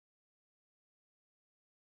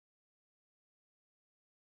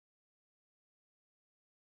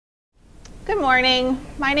Good morning.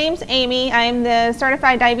 My name's Amy. I'm the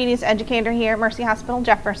certified diabetes educator here at Mercy Hospital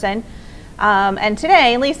Jefferson. And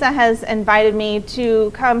today Lisa has invited me to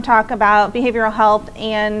come talk about behavioral health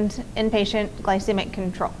and inpatient glycemic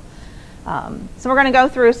control. So we're going to go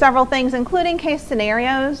through several things, including case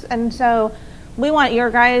scenarios. And so we want your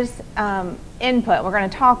guys' input. We're going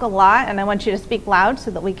to talk a lot, and I want you to speak loud so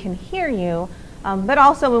that we can hear you. But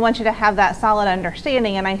also we want you to have that solid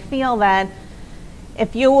understanding. And I feel that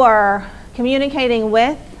if you are communicating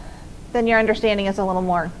with, then your understanding is a little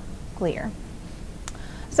more clear.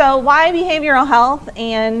 So why behavioral health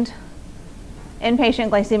and inpatient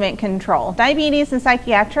glycemic control? Diabetes and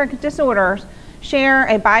psychiatric disorders share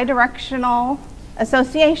a bidirectional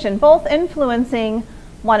association, both influencing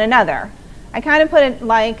one another. I kind of put it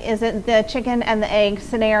like, is it the chicken and the egg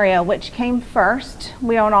scenario? Which came first?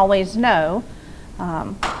 We don't always know.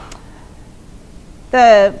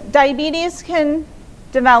 The diabetes can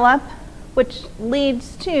develop, which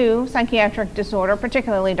leads to psychiatric disorder,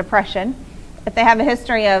 particularly depression. If they have a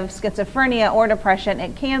history of schizophrenia or depression,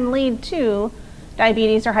 it can lead to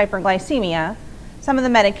diabetes or hyperglycemia. Some of the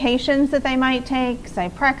medications that they might take,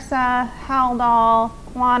 Zyprexa, Haldol,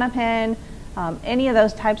 Klonopin, any of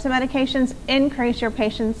those types of medications increase your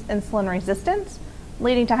patient's insulin resistance,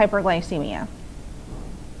 leading to hyperglycemia.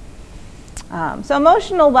 So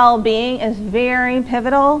emotional well-being is very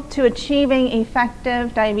pivotal to achieving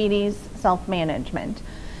effective diabetes self-management.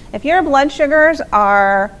 If your blood sugars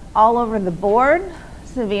are all over the board,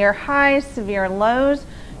 severe highs, severe lows,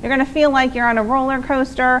 you're going to feel like you're on a roller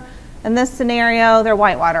coaster. In this scenario, they're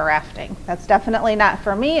whitewater rafting. That's definitely not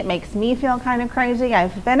for me. It makes me feel kind of crazy.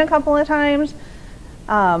 I've been a couple of times.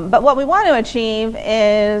 But what we want to achieve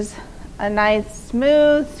is a nice,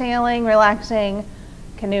 smooth sailing, relaxing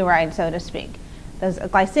canoe ride, so to speak. Those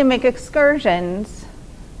glycemic excursions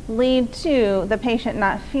lead to the patient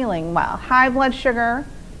not feeling well. High blood sugar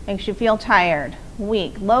makes you feel tired,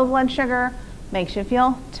 weak. Low blood sugar makes you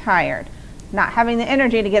feel tired, not having the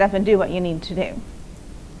energy to get up and do what you need to do.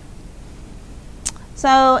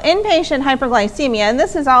 So inpatient hyperglycemia, and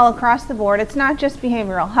this is all across the board, it's not just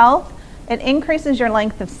behavioral health. It increases your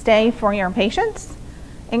length of stay for your patients,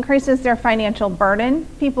 increases their financial burden.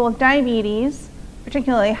 People with diabetes,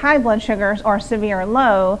 particularly high blood sugars or severe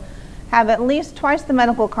low, have at least twice the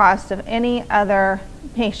medical cost of any other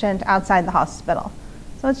patient outside the hospital.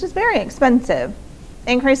 So it's just very expensive.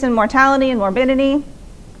 Increase in mortality and morbidity.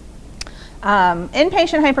 Inpatient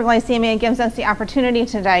hyperglycemia gives us the opportunity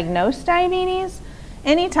to diagnose diabetes.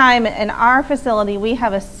 Anytime in our facility we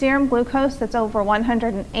have a serum glucose that's over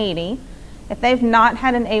 180, if they've not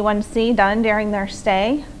had an A1C done during their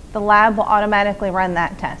stay, the lab will automatically run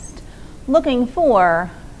that test, looking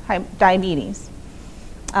for diabetes.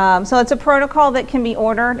 So it's a protocol that can be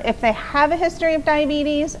ordered if they have a history of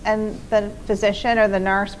diabetes and the physician or the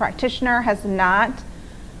nurse practitioner has not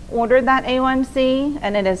ordered that A1C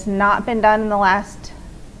and it has not been done in the last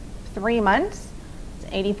 3 months,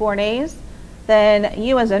 it's 84 days, then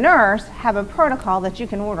you as a nurse have a protocol that you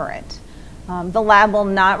can order it. The lab will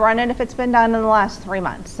not run it if it's been done in the last 3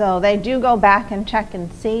 months. So they do go back and check and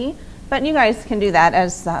see, but you guys can do that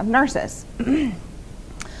as nurses.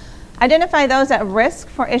 Identify those at risk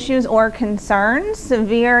for issues or concerns,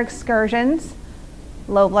 severe excursions,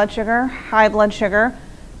 low blood sugar, high blood sugar.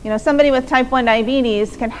 You know, somebody with type 1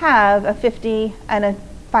 diabetes can have a 50 and a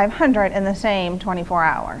 500 in the same 24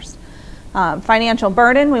 hours. Financial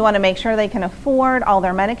burden, we want to make sure they can afford all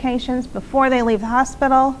their medications before they leave the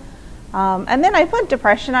hospital. And then I put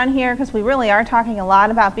depression on here because we really are talking a lot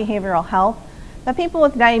about behavioral health. But people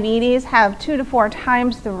with diabetes have 2 to 4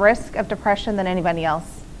 times the risk of depression than anybody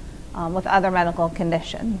else with other medical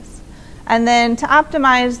conditions. And then to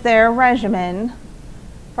optimize their regimen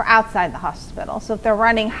for outside the hospital. So if they're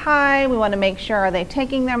running high, we want to make sure, are they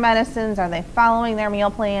taking their medicines? Are they following their meal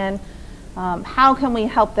plan? How can we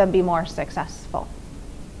help them be more successful?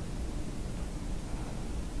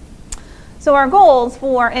 So our goals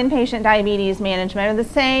for inpatient diabetes management are the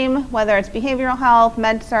same, whether it's behavioral health,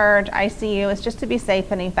 med-surg, ICU, it's just to be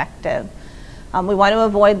safe and effective. We want to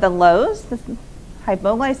avoid the lows, the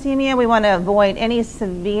hypoglycemia. We want to avoid any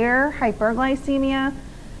severe hyperglycemia.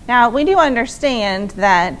 Now, we do understand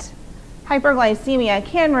that hyperglycemia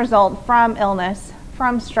can result from illness,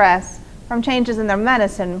 from stress, from changes in their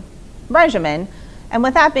medicine regimen. And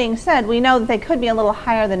with that being said, we know that they could be a little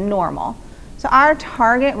higher than normal. So our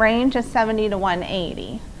target range is 70 to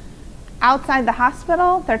 180. Outside the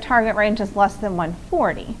hospital, their target range is less than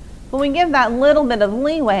 140. But we give that little bit of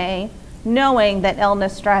leeway, knowing that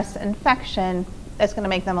illness, stress, infection is going to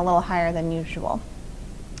make them a little higher than usual.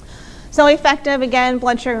 So effective, again,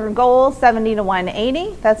 blood sugar goal, 70 to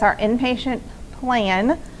 180. That's our inpatient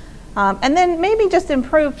plan. And then maybe just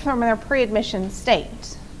improve from their pre-admission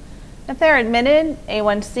state. If they're admitted,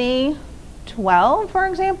 A1C 12, for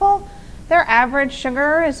example, their average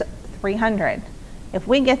sugar is 300. If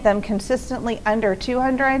we get them consistently under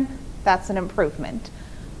 200, that's an improvement.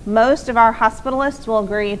 Most of our hospitalists will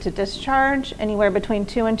agree to discharge anywhere between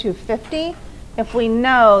 2 and 250 if we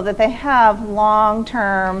know that they have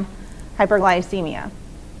long-term hyperglycemia.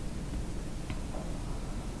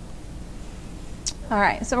 All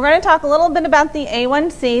right, so we're going to talk a little bit about the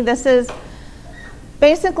A1C. This is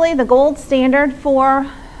basically the gold standard for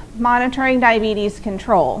monitoring diabetes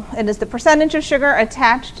control. It is the percentage of sugar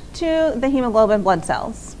attached to the hemoglobin blood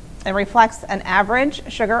cells. It reflects an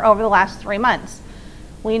average sugar over the last 3 months.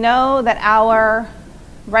 We know that our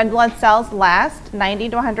red blood cells last 90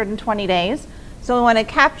 to 120 days, so we want to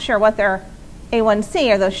capture what their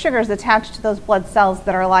A1C, or those sugars attached to those blood cells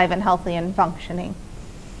that are alive and healthy and functioning.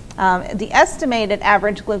 The estimated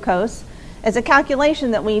average glucose is a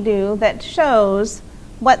calculation that we do that shows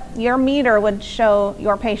what your meter would show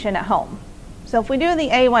your patient at home. So if we do the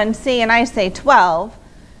A1C and I say 12,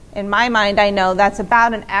 in my mind I know that's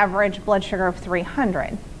about an average blood sugar of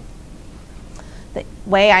 300. The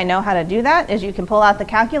way I know how to do that is you can pull out the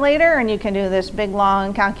calculator and you can do this big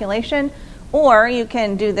long calculation, or you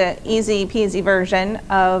can do the easy peasy version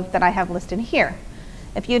of that I have listed here.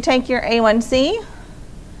 If you take your A1C,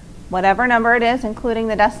 whatever number it is, including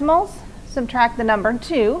the decimals, subtract the number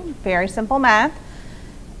 2, very simple math,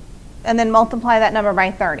 and then multiply that number by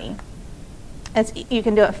 30. You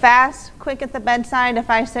can do it fast, quick at the bedside. If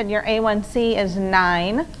I said your A1C is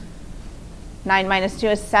 9, 9 minus 2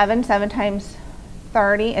 is 7, 7 times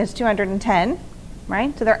 30 is 210,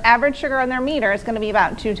 right? So their average sugar on their meter is going to be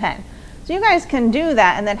about 210. So you guys can do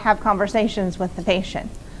that and then have conversations with the patient.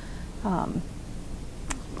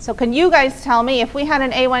 So can you guys tell me, if we had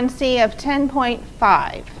an A1C of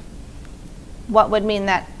 10.5, what would mean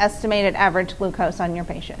that estimated average glucose on your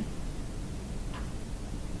patient?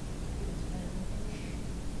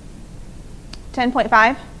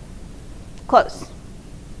 10.5? Close.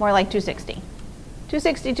 More like 260.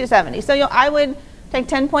 260, 270. So I would take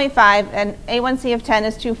 10.5, and A1C of 10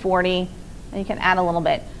 is 240, and you can add a little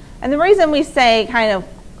bit. And the reason we say kind of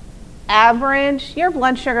average, your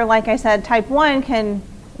blood sugar, like I said, type 1 can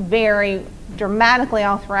vary dramatically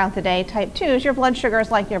all throughout the day. Type 2 is your blood sugar is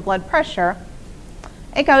like your blood pressure.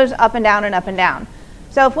 It goes up and down and up and down.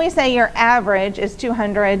 So if we say your average is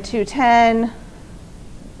 200, 210,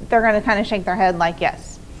 they're going to kind of shake their head like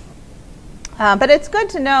yes. But it's good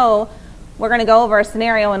to know. We're going to go over a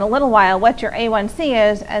scenario in a little while, what your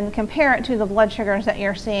A1C is, and compare it to the blood sugars that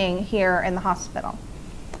you're seeing here in the hospital.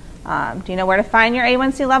 Do you know where to find your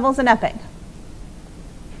A1C levels in Epic?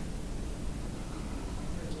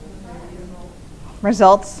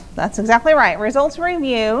 Results, that's exactly right. Results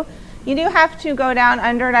review. You do have to go down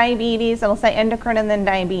under diabetes. It'll say endocrine and then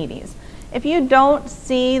diabetes. If you don't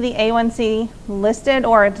see the A1C listed,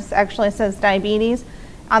 or it actually says diabetes,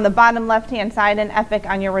 on the bottom left-hand side in Epic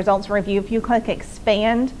on your results review, if you click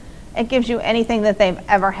expand, it gives you anything that they've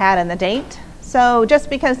ever had in the date. So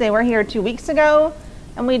just because they were here 2 weeks ago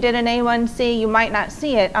and we did an A1C, you might not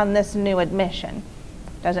see it on this new admission.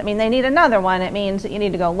 Doesn't mean they need another one. It means that you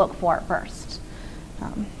need to go look for it first.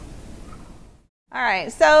 All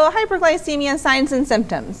right, so hyperglycemia signs and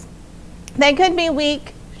symptoms. They could be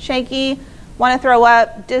weak, shaky, want to throw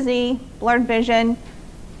up, dizzy, blurred vision,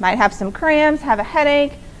 might have some cramps, have a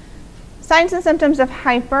headache. Signs and symptoms of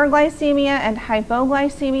hyperglycemia and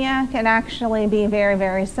hypoglycemia can actually be very,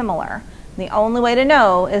 very similar. The only way to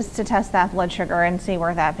know is to test that blood sugar and see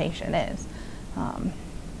where that patient is.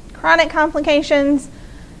 Chronic complications,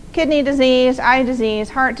 kidney disease, eye disease,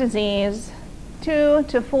 heart disease, 2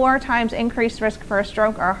 to 4 times increased risk for a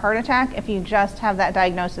stroke or a heart attack if you just have that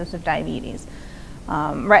diagnosis of diabetes.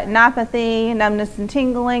 Retinopathy, numbness and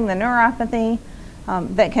tingling, the neuropathy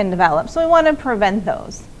that can develop. So we want to prevent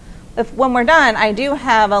those. When we're done, I do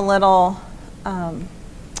have a little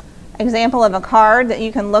example of a card that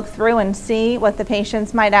you can look through and see what the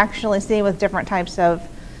patients might actually see with different types of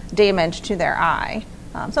damage to their eye.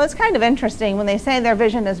 So it's kind of interesting when they say their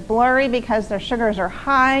vision is blurry because their sugars are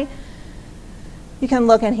high. You can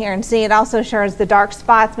look in here and see it also shows the dark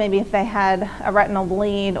spots, maybe if they had a retinal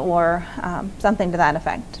bleed or something to that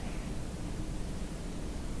effect.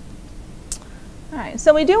 All right,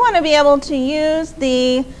 so we do want to be able to use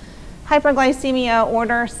the hyperglycemia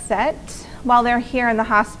order set while they're here in the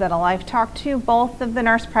hospital. I've talked to both of the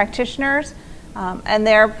nurse practitioners and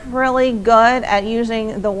they're really good at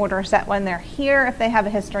using the order set when they're here if they have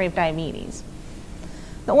a history of diabetes.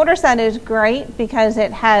 The order set is great because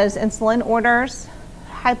it has insulin orders,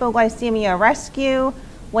 hypoglycemia rescue,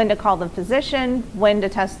 when to call the physician, when to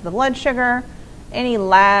test the blood sugar, any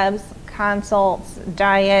labs, consults,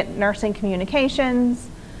 diet, nursing communications,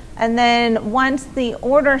 and then once the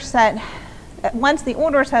orders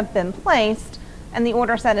have been placed and the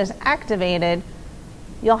order set is activated,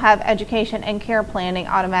 you'll have education and care planning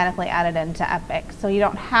automatically added into Epic. So you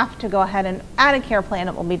don't have to go ahead and add a care plan,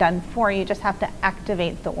 it will be done for you. You just have to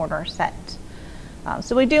activate the order set.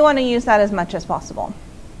 So we do want to use that as much as possible.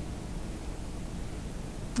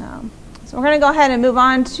 So we're going to go ahead and move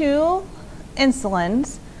on to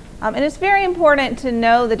insulins. And it's very important to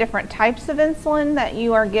know the different types of insulin that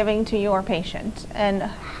you are giving to your patient and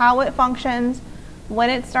how it functions, when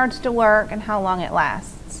it starts to work, and how long it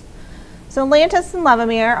lasts. So Lantus and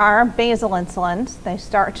Levemir are basal insulins. They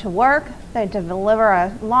start to work. They deliver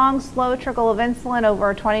a long, slow trickle of insulin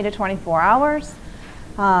over 20 to 24 hours.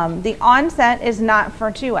 The onset is not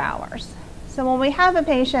for 2 hours. So when we have a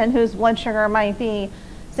patient whose blood sugar might be,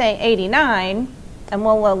 say, 89, and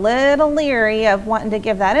we're a little leery of wanting to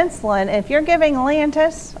give that insulin, if you're giving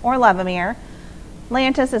Lantus or Levemir,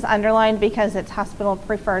 Lantus is underlined because it's hospital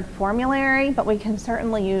preferred formulary, but we can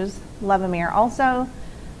certainly use Levemir also.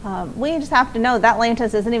 We just have to know that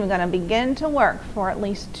Lantus isn't even going to begin to work for at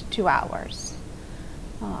least 2 hours.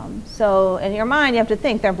 So in your mind, you have to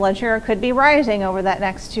think their blood sugar could be rising over that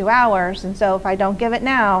next 2 hours, and so if I don't give it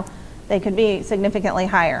now, they could be significantly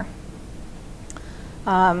higher.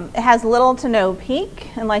 It has little to no peak,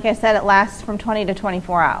 and like I said, it lasts from 20 to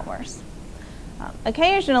 24 hours.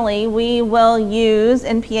 Occasionally, we will use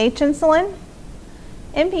NPH insulin.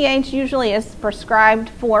 NPH usually is prescribed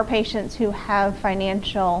for patients who have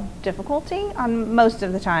financial difficulty most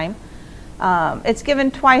of the time. It's given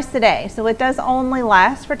twice a day, so it does only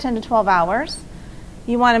last for 10 to 12 hours.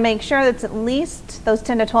 You want to make sure that it's at least those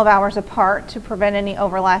 10 to 12 hours apart to prevent any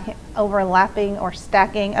overlapping or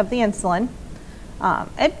stacking of the insulin.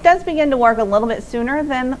 It does begin to work a little bit sooner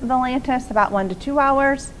than the Lantus, about 1 to 2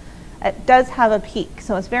 hours. It does have a peak,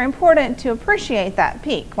 so it's very important to appreciate that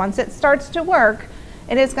peak. Once it starts to work,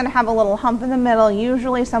 it is going to have a little hump in the middle,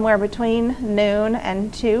 usually somewhere between noon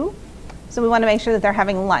and 2. So we want to make sure that they're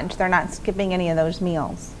having lunch. They're not skipping any of those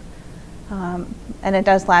meals. And it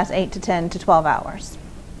does last 8 to 10 to 12 hours.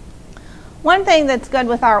 One thing that's good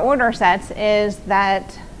with our order sets is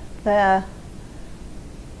that the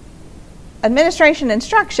administration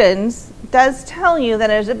instructions does tell you that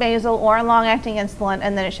it is a basal or a long-acting insulin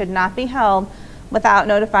and that it should not be held without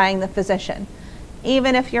notifying the physician,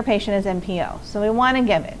 even if your patient is NPO. So we want to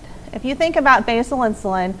give it. If you think about basal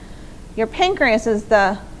insulin, your pancreas is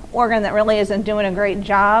the organ that really isn't doing a great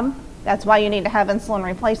job. That's why you need to have insulin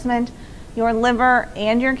replacement. Your liver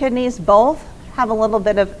and your kidneys both have a little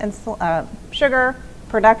bit of sugar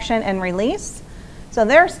production and release. So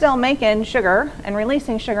they're still making sugar and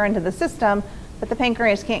releasing sugar into the system, but the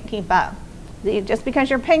pancreas can't keep up. Just because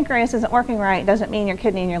your pancreas isn't working right doesn't mean your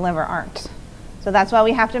kidney and your liver aren't. So that's why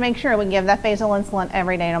we have to make sure we give that basal insulin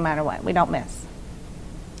every day no matter what. We don't miss.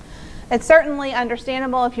 It's certainly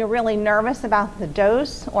understandable if you're really nervous about the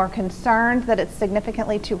dose or concerned that it's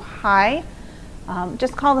significantly too high.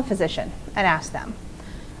 Just call the physician and ask them.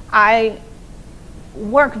 I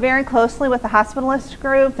work very closely with the hospitalist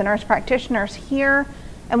group, the nurse practitioners here,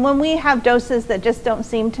 and when we have doses that just don't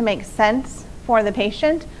seem to make sense for the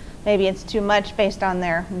patient, maybe it's too much based on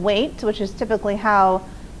their weight, which is typically how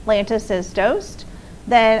Lantus is dosed,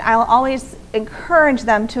 then I'll always encourage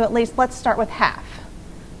them to at least, let's start with half.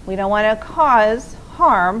 We don't want to cause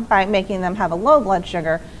harm by making them have a low blood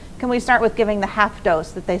sugar. Can we start with giving the half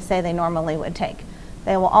dose that they say they normally would take?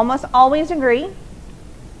 They will almost always agree.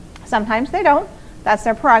 Sometimes they don't. That's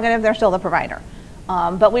their prerogative. They're still the provider.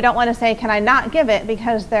 But we don't want to say, can I not give it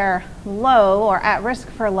because they're low or at risk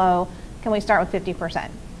for low? Can we start with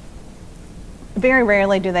 50%? Very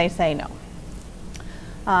rarely do they say no.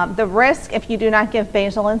 The risk if you do not give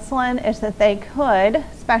basal insulin is that they could,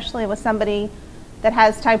 especially with somebody that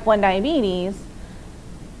has type 1 diabetes,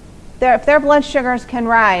 if their blood sugars can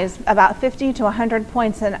rise about 50 to 100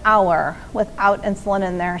 points an hour without insulin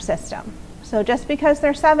in their system. So just because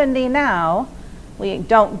they're 70 now, we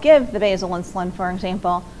don't give the basal insulin, for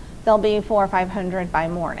example, they'll be 400 or 500 by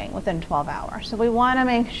morning within 12 hours. So we want to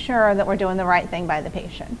make sure that we're doing the right thing by the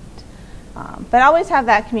patient. But always have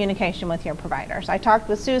that communication with your providers. I talked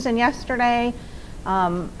with Susan yesterday.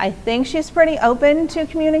 I think she's pretty open to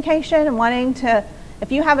communication and wanting to,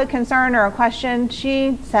 if you have a concern or a question,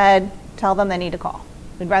 she said, tell them they need to call.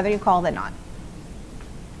 We'd rather you call than not.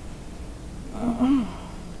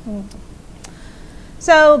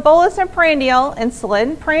 So bolus or prandial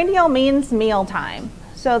insulin. Prandial means mealtime.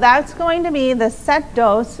 So that's going to be the set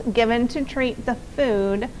dose given to treat the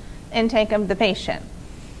food intake of the patient.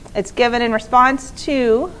 It's given in response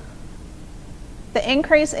to the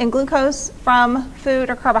increase in glucose from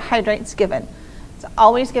food or carbohydrates given. It's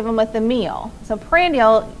always given with the meal. So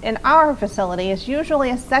prandial in our facility is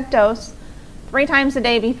usually a set dose 3 times a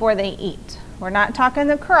day before they eat. We're not talking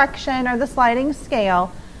the correction or the sliding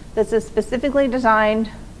scale. This is specifically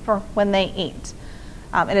designed for when they eat.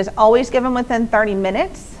 It is always given within 30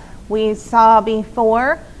 minutes. We saw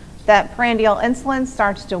before that prandial insulin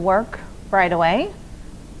starts to work right away,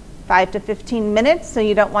 5 to 15 minutes, so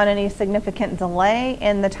you don't want any significant delay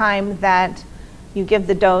in the time that you give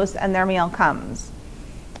the dose and their meal comes.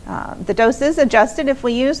 The dose is adjusted if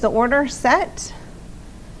we use the order set.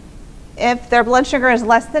 If their blood sugar is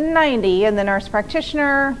less than 90 and the nurse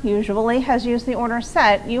practitioner usually has used the order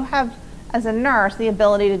set, you have, as a nurse, the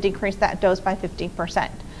ability to decrease that dose by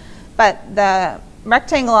 50%. But the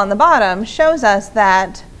rectangle on the bottom shows us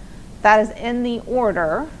that that is in the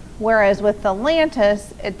order, whereas with the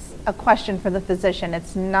Lantus, it's a question for the physician.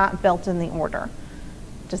 It's not built in the order.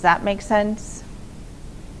 Does that make sense?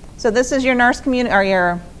 So this is your nurse or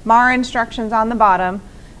your MAR instructions on the bottom.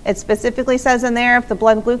 It specifically says in there if the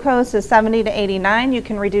blood glucose is 70 to 89, you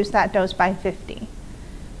can reduce that dose by 50.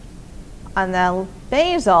 On the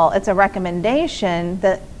basal, it's a recommendation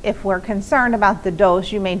that if we're concerned about the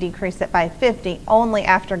dose, you may decrease it by 50 only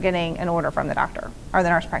after getting an order from the doctor or the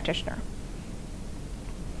nurse practitioner.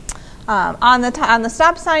 On the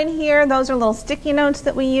stop sign here, those are little sticky notes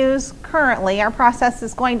that we use currently. Our process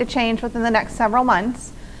is going to change within the next several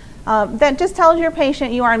months. That just tells your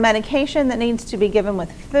patient you are on medication that needs to be given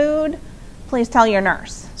with food. Please tell your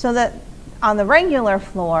nurse. So that on the regular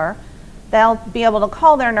floor, they'll be able to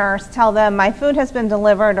call their nurse, tell them my food has been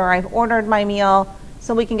delivered or I've ordered my meal,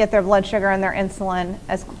 so we can get their blood sugar and their insulin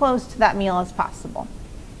as close to that meal as possible.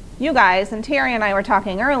 You guys, and Terry and I were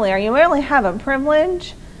talking earlier, you really have a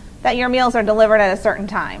privilege that your meals are delivered at a certain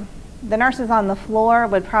time. The nurses on the floor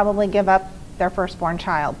would probably give up their firstborn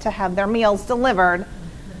child to have their meals delivered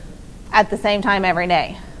at the same time every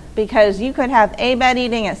day, because you could have A bed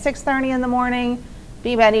eating at 6:30 in the morning,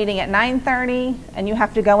 B bed eating at 9:30, and you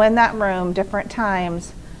have to go in that room different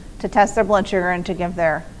times to test their blood sugar and to give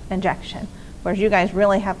their injection, whereas you guys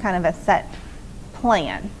really have kind of a set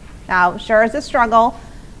plan. Now, sure, it's a struggle.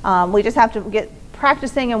 We just have to get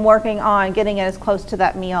practicing and working on getting it as close to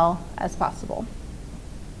that meal as possible.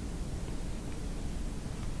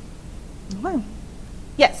 Okay.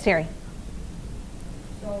 Yes, Terry.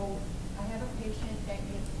 So I have a patient that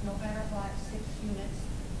gets no matter what 6 units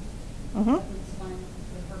Mm-hmm. of insulin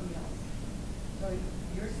with her meals. So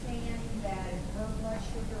you're saying that if her blood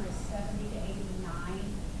sugar is 70 to 89,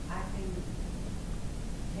 I can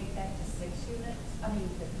take that to 6 units? I mean,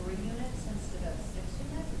 to 3 units instead of 6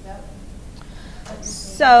 units? Is that what you're saying?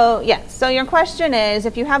 So, yes. So your question is,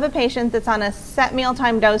 if you have a patient that's on a set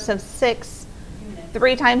mealtime dose of 6 units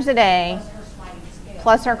 3 times a day, plus her sliding scale.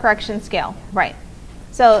 plus her correction scale, right.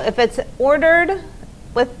 So if it's ordered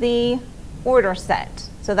with the order set,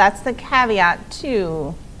 so that's the caveat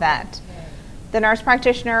to that. Okay. The nurse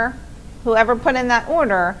practitioner, whoever put in that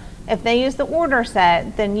order, if they use the order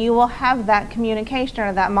set, then you will have that communication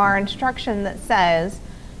or that MAR instruction that says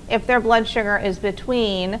if their blood sugar is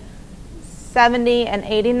between 70 and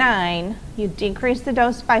 89, you decrease the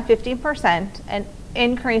dose by 50% and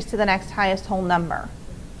increase to the next highest whole number.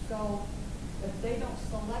 So if they don't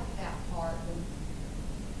select that part,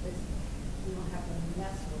 then we don't have to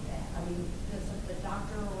mess with that. I mean, doesn't the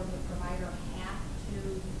doctor or the provider have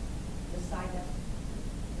to decide that's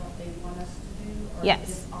what they want us to do? Or Yes. it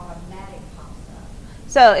just automatic pops up?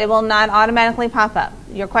 So it will not automatically pop up.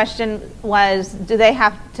 Your question was, do they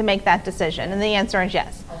have to make that decision? And the answer is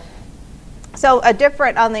yes. Okay. So a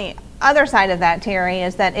different, on the other side of that, Terry,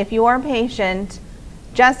 is that if your patient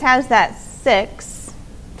just has that 6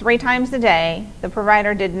 3 times a day, the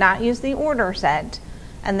provider did not use the order set,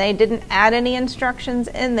 and they didn't add any instructions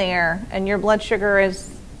in there, and your blood sugar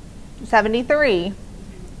is 73,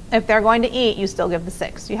 if they're going to eat, you still give the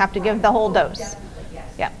 6. You have to give the whole dose. Definitely,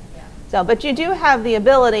 yes. Yep. Yeah. So, but you do have the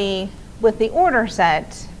ability with the order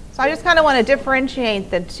set. So I just kind of want to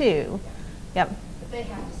differentiate the two. Yep. But they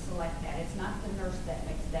have to select that. It's not the nurse that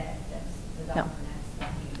makes that. That's the doctor that's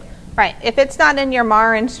selecting there. Right. If it's not in your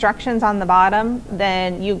MAR instructions on the bottom,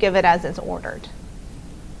 then you give it as it's ordered.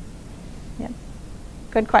 Yep.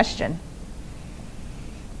 Good question.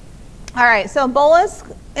 All right, so bolus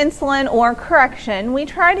insulin or correction. We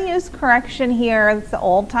try to use correction here. It's the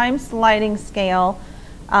old-time sliding scale.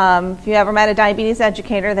 If you ever met a diabetes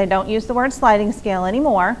educator, they don't use the word sliding scale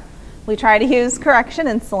anymore. We try to use correction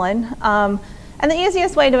insulin. And the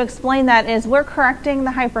easiest way to explain that is we're correcting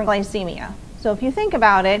the hyperglycemia. So if you think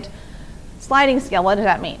about it, sliding scale, what does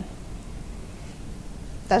that mean?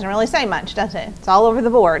 Doesn't really say much, does it? It's all over the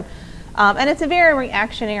board. And it's a very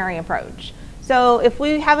reactionary approach. So if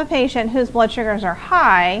we have a patient whose blood sugars are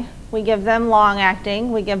high, we give them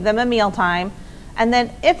long-acting, we give them a mealtime, and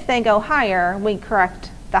then if they go higher, we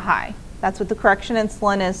correct the high. That's what the correction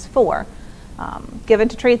insulin is for. Given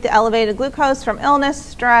to treat the elevated glucose from illness,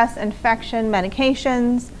 stress, infection,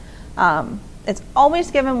 medications. It's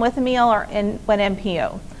always given with a meal or when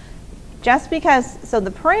NPO. Just because, so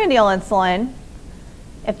the prandial insulin,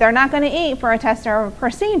 if they're not going to eat for a test or a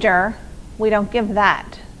procedure, we don't give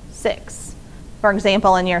that 6, for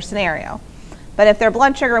example, in your scenario. But if their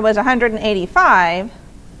blood sugar was 185,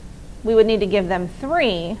 we would need to give them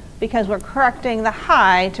 3 because we're correcting the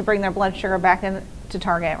high to bring their blood sugar back into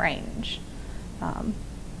target range.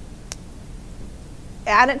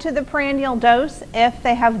 Add it to the prandial dose if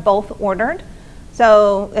they have both ordered.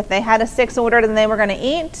 So if they had a 6 ordered and they were going to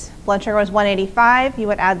eat, blood sugar was 185, you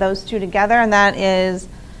would add those 2 together, and that is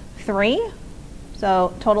 3.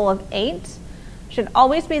 So total of 8. Should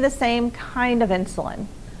always be the same kind of insulin.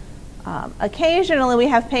 Occasionally we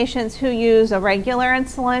have patients who use a regular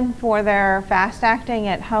insulin for their fast-acting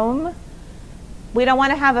at home. We don't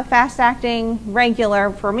want to have a fast-acting regular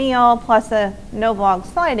for meal plus a no-vlog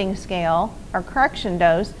sliding scale or correction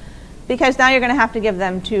dose, because now you're going to have to give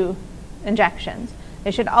them 2 injections.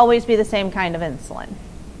 It should always be the same kind of insulin.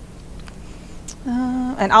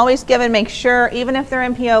 And always give and make sure, even if they're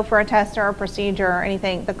NPO for a test or a procedure or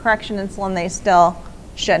anything, the correction insulin they still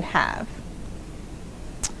should have.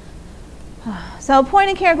 So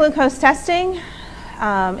point-of-care glucose testing,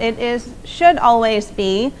 should always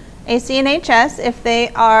be AC and HS. If they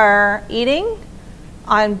are eating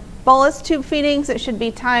on bolus tube feedings, it should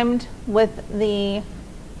be timed with the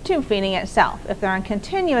tube feeding itself. If they're on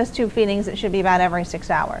continuous tube feedings, it should be about every 6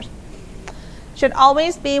 hours. Should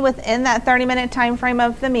always be within that 30-minute time frame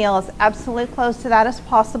of the meal, as absolutely close to that as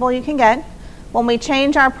possible you can get. When we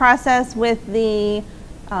change our process with the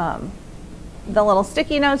little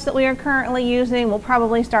sticky notes that we are currently using, we'll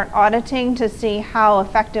probably start auditing to see how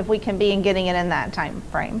effective we can be in getting it in that time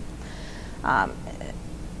frame.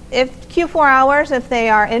 If Q4 hours, if they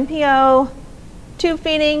are NPO, tube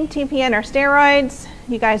feeding, TPN, or steroids,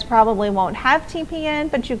 you guys probably won't have TPN,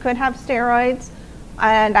 but you could have steroids.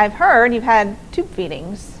 And I've heard you've had tube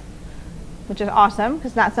feedings, which is awesome,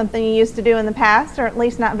 because not something you used to do in the past, or at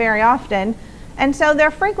least not very often. And so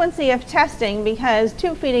their frequency of testing, because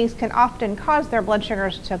tube feedings can often cause their blood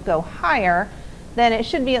sugars to go higher, then it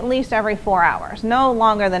should be at least every 4 hours, no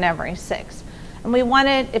longer than every 6. And we want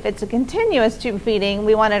it, if it's a continuous tube feeding,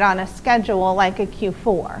 we want it on a schedule like a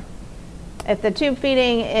Q4. If the tube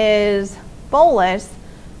feeding is bolus,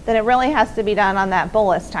 then it really has to be done on that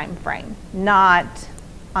bolus time frame, not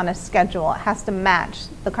on a schedule. It has to match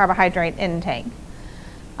the carbohydrate intake.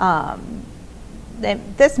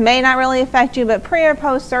 This may not really affect you, but pre or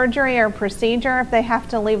post surgery or procedure, if they have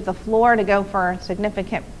to leave the floor to go for a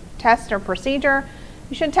significant test or procedure,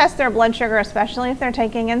 you should test their blood sugar, especially if they're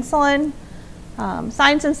taking insulin.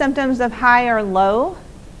 Signs and symptoms of high or low.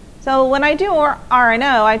 So when I do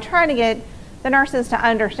RNO, I try to get the nurses to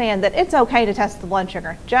understand that it's okay to test the blood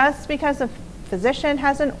sugar. Just because a physician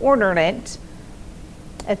hasn't ordered it,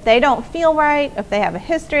 if they don't feel right, if they have a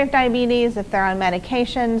history of diabetes, if they're on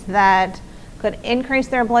medications that could increase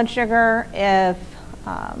their blood sugar, if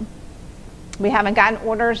we haven't gotten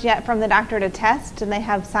orders yet from the doctor to test and they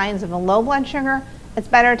have signs of a low blood sugar, it's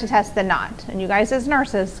better to test than not. And you guys as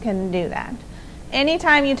nurses can do that.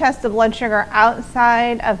 Anytime you test the blood sugar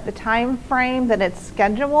outside of the time frame that it's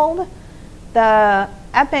scheduled, the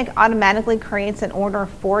Epic automatically creates an order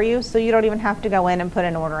for you, so you don't even have to go in and put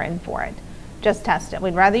an order in for it. Just test it.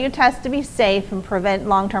 We'd rather you test to be safe and prevent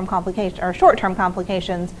long-term complications or short-term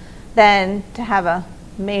complications than to have a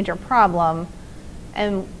major problem.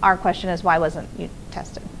 And our question is, why wasn't you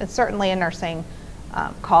tested? It's certainly a nursing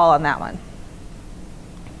call on that one.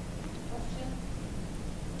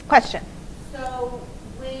 Question? So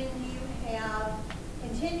when you have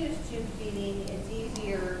continuous tube feeding, it's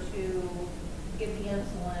easier to get the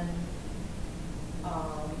insulin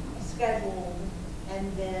scheduled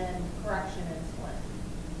and then correction insulin.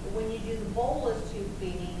 But when you do the bolus tube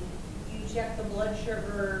feeding, you check the blood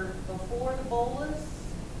sugar before the bolus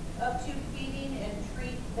of tube feeding and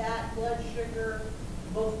treat that blood sugar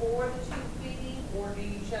before the tube feeding, or do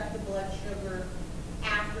you check the blood sugar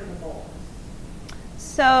after the bolus?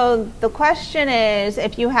 So the question is,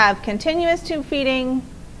 if you have continuous tube feeding,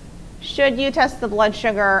 should you test the blood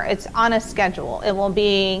sugar? It's on a schedule. It will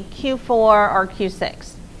be Q4 or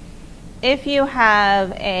Q6. if you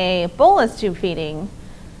have a bolus tube feeding,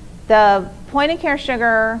 the point of care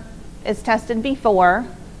sugar is tested before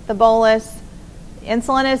the bolus,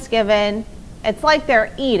 insulin is given. It's like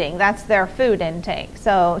they're eating, that's their food intake.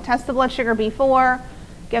 So test the blood sugar before,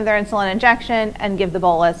 give their insulin injection, and give the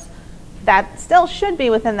bolus. That still should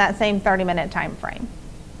be within that same 30-minute time frame.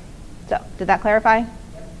 So, did that clarify? Yep.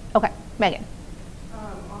 Okay, Megan.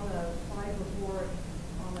 On the slide before,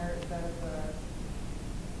 on there, it says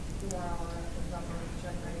 4 hour after supper,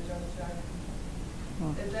 check ready, just check.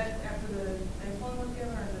 Is that after the insulin was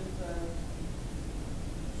given, or just the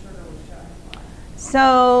sugar was checked?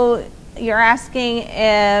 So, you're asking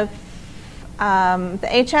if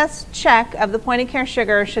the HS check of the point of care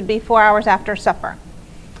sugar should be 4 hours after supper.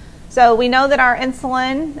 So we know that our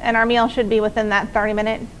insulin and our meal should be within that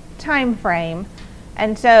 30-minute time frame.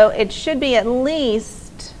 And so it should be at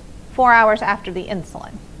least 4 hours after the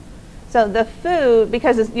insulin. So the food,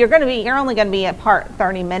 because you're only going to be apart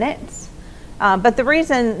 30 minutes. But the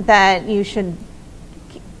reason that you should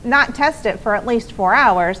not test it for at least 4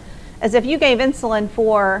 hours is if you gave insulin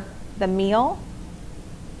for the meal,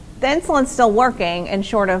 the insulin's still working in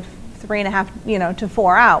short of 3.5, to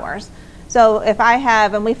 4 hours. So if I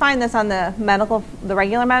have, and we find this on the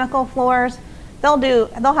regular medical floors, they'll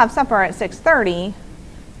have supper at 6:30.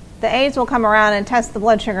 The aides will come around and test the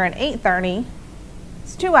blood sugar at 8:30.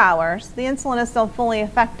 It's 2 hours. The insulin is still fully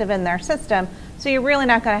effective in their system, so you're really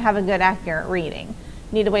not going to have a good accurate reading.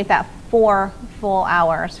 You need to wait that 4 full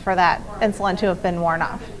hours for that insulin to have been worn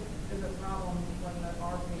off. Is a problem when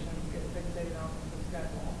our patients get fixated on the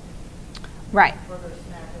schedule. Right. For their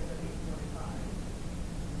snack is at 8:45.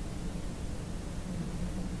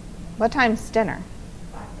 What time's dinner?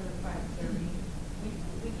 5:30.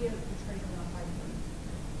 We give the training on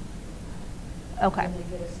 5:30. Okay. And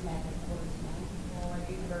they get a snack at 8:45. Well, like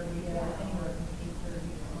 8:30, Yeah, anywhere from 8:30.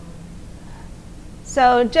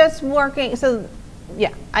 So just working, so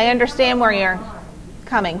yeah, I understand where you're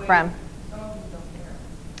coming from. Some of them don't care.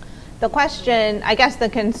 The question, I guess the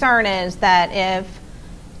concern is that if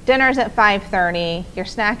dinner's at 5:30, your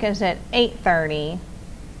snack is at 8:30,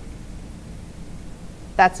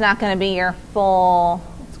 that's not going to be your full,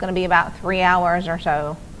 it's going to be about 3 hours or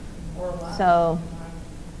so. Or less. So,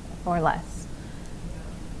 or less.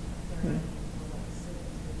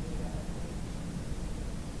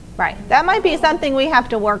 Right. That might be something we have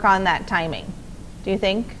to work on, that timing. Do you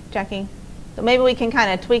think, Jackie? So maybe we can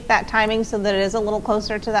kind of tweak that timing so that it is a little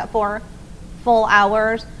closer to that 4 full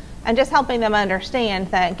hours, and just helping them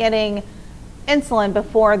understand that getting insulin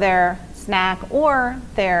before their snack or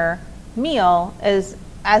their meal is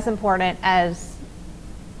as important as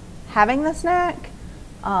having the snack.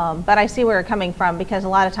 But I see where you're coming from, because a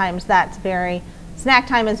lot of times snack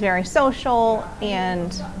time is very social,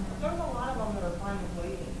 and There's a lot of them that are fine with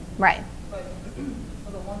waiting. right. But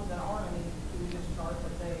for the ones that aren't, I mean, do we just charge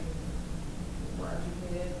that they were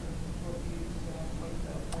educated, refuse to wait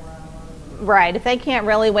the 4 hours? Right. If they can't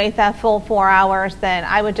really wait that full 4 hours, then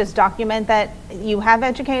I would just document that you have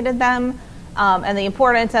educated them, and the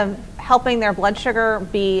importance of helping their blood sugar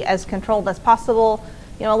be as controlled as possible.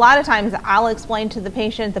 A lot of times I'll explain to the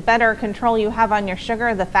patient, the better control you have on your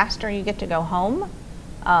sugar, the faster you get to go home.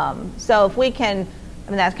 So if we can,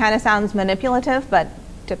 that kind of sounds manipulative, but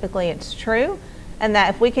typically it's true. And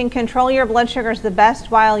that if we can control your blood sugars the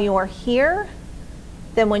best while you're here,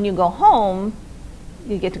 then when you go home,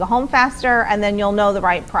 you get to go home faster, and then you'll know the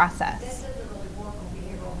right That process. doesn't really work on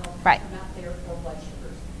behavioral health. Right. Come out there for blood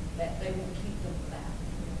sugars, that they will keep them for that.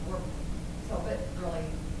 But really,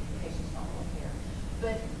 patients don't really care.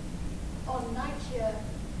 But on night shift,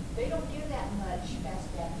 they don't give that much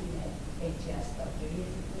fast-acting at HS though, do you?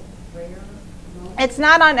 Is it rare? No? It's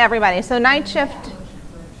not on everybody. So night shift,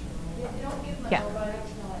 They don't give much Yeah.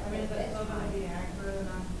 correctional. I mean, is it That's still going to fine. be accurate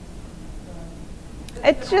enough? But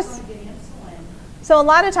it's they're not just- gonna get insulin. so a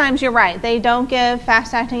lot of times you're right. They don't give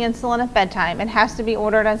fast-acting insulin at bedtime. It has to be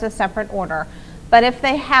ordered as a separate order. But if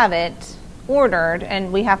they have it ordered,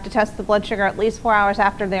 and we have to test the blood sugar at least 4 hours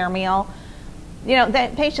after their meal, the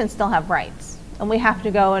patients still have rights, and we have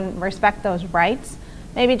to go and respect those rights.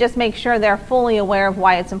 Maybe just make sure they're fully aware of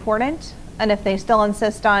why it's important, and if they still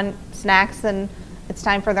insist on snacks and it's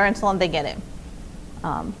time for their insulin, they get it.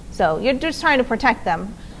 So you're just trying to protect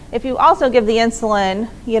them. If you also give the insulin,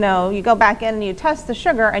 you go back in and you test the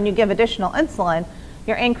sugar and you give additional insulin,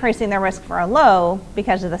 you're increasing their risk for a low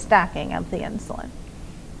because of the stacking of the insulin.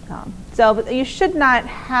 So you should not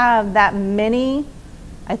have that many.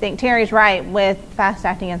 I think Terry's right with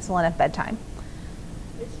fast-acting insulin at bedtime.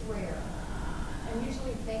 It's rare. And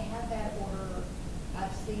usually if they have that order,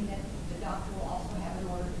 I've seen that the doctor will also have an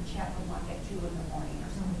order to check them like at 2 in the morning or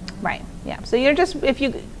something. Right, yeah. So you're just, if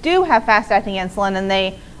you do have fast-acting insulin, and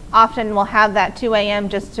they often will have that 2 a.m.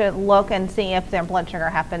 just to look and see if their blood sugar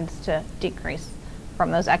happens to decrease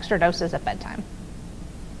from those extra doses at bedtime.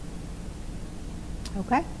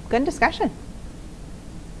 Okay, good discussion.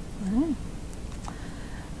 All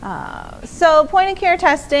right. So point-of-care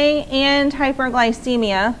testing and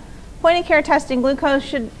hyperglycemia. Point-of-care testing, glucose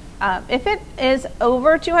should, if it is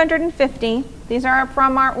over 250, these are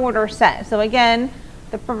from our order set. So again,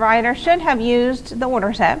 the provider should have used the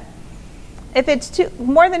order set. If it's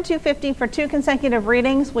more than 250 for 2 consecutive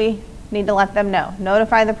readings, we need to let them know.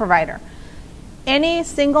 Notify the provider. Any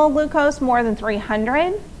single glucose more than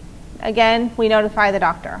 300, again, we notify the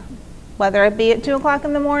doctor. Whether it be at 2 o'clock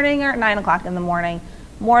in the morning or at 9 o'clock in the morning,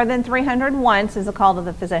 more than 300 once is a call to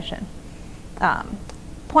the physician.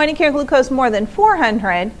 Point-of-care glucose more than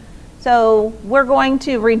 400, so we're going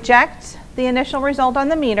to reject the initial result on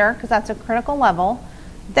the meter because that's a critical level.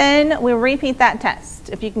 Then we repeat that test.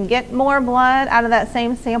 If you can get more blood out of that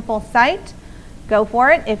same sample site, go for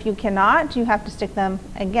it. If you cannot, you have to stick them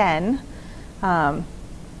again.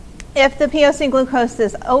 If the POC glucose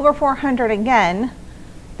is over 400 again,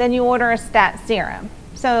 then you order a stat serum.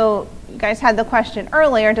 So you guys had the question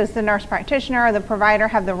earlier, does the nurse practitioner or the provider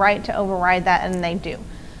have the right to override that? And they do.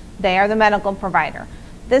 They are the medical provider.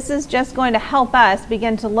 This is just going to help us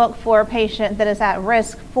begin to look for a patient that is at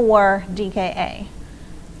risk for DKA.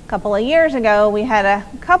 A couple of years ago, we had a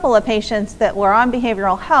couple of patients that were on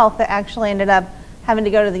behavioral health that actually ended up having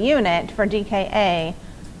to go to the unit for DKA.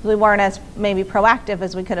 We weren't as maybe proactive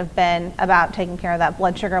as we could have been about taking care of that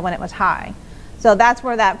blood sugar when it was high. So that's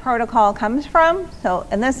where that protocol comes from. So,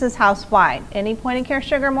 and this is house-wide. Any point-of-care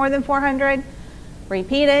sugar more than 400,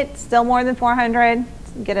 repeat it, still more than 400,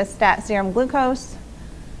 get a stat serum glucose.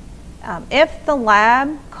 If the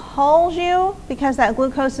lab calls you because that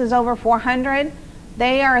glucose is over 400,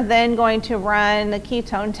 they are then going to run the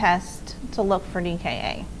ketone test to look for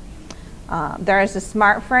DKA. There is a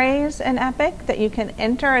smart phrase in Epic that you can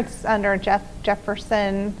enter. It's under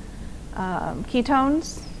Jefferson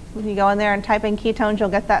ketones. If you go in there and type in ketones, you'll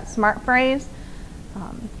get that smart phrase.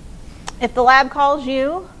 If the lab calls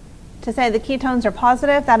you to say the ketones are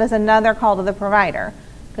positive, that is another call to the provider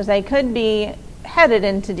because they could be headed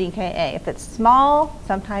into DKA. If it's small,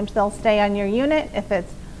 sometimes they'll stay on your unit. If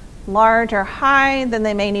it's large or high, then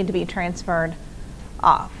they may need to be transferred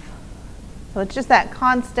off. So it's just that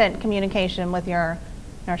constant communication with your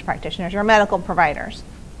nurse practitioners, your medical providers.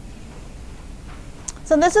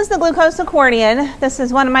 So this is the glucose accordion. This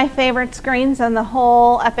is one of my favorite screens on the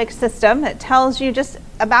whole Epic system. It tells you just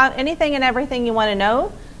about anything and everything you want to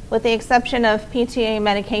know, with the exception of PTA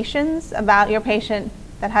medications about your patient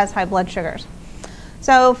that has high blood sugars.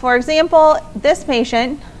 So for example, this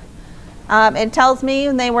patient, it tells me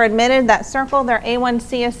when they were admitted, that circle, their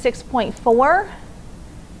A1C is 6.4.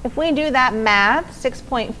 If we do that math,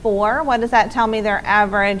 6.4, what does that tell me their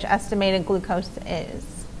average estimated glucose is?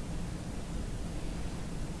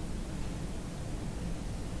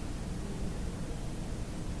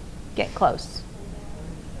 Get close.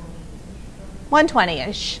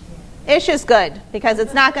 120-ish. Ish is good because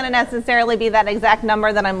it's not going to necessarily be that exact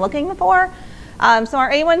number that I'm looking for. So our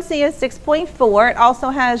A1C is 6.4. It also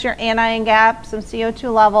has your anion gap, some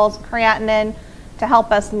CO2 levels, creatinine to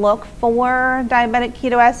help us look for diabetic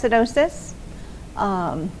ketoacidosis.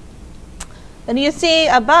 Then you see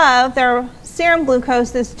above their serum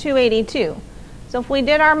glucose is 282. So if we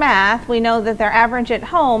did our math, we know that their average at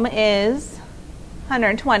home is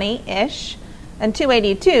 120-ish. And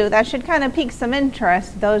 282, that should kind of pique some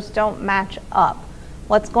interest. Those don't match up.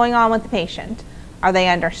 What's going on with the patient? Are they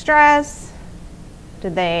under stress?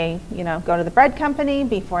 Did they, go to the bread company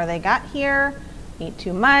before they got here? Eat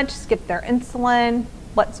too much? Skip their insulin?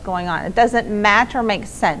 What's going on? It doesn't match or make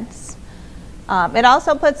sense. It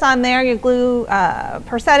also puts on there your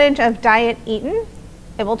percentage of diet eaten.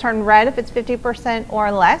 It will turn red if it's 50%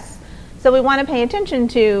 or less. So we want to pay attention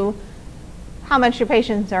to how much your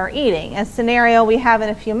patients are eating. A scenario we have in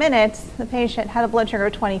a few minutes, the patient had a blood sugar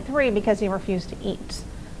of 23 because he refused to eat.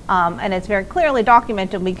 And it's very clearly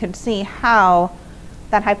documented. We could see how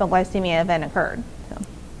that hypoglycemia event occurred. So,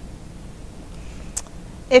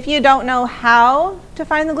 if you don't know how to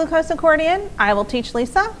find the glucose accordion, I will teach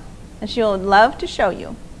Lisa, and she will love to show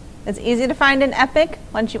you. It's easy to find in Epic.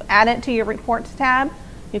 Once you add it to your reports tab,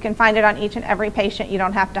 you can find it on each and every patient. You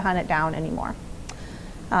don't have to hunt it down anymore.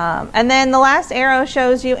 And then the last arrow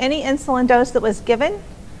shows you any insulin dose that was given.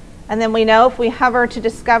 And then we know if we hover to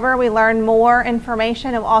discover, we learn more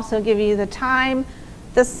information. It will also give you the time.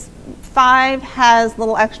 This 5 has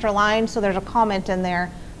little extra lines, so there's a comment in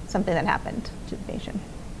there, something that happened to the patient.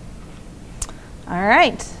 All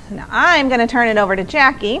right, now I'm going to turn it over to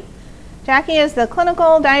Jackie. Jackie is the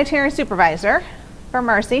clinical dietary supervisor for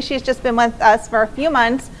Mercy. She's just been with us for a few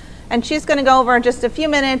months, and she's going to go over just a few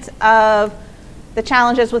minutes of the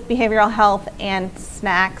challenges with behavioral health and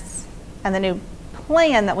snacks and the new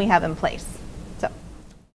plan that we have in place. Okay,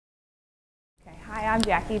 hi, I'm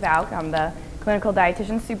Jackie Valk. I'm the clinical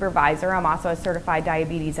dietitian supervisor. I'm also a certified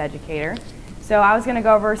diabetes educator. So I was going to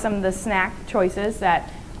go over some of the snack choices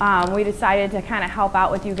that we decided to kind of help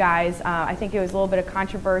out with you guys. I think it was a little bit of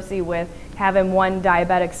controversy with having one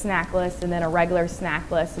diabetic snack list and then a regular snack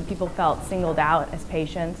list, and people felt singled out as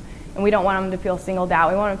patients. And we don't want them to feel singled out.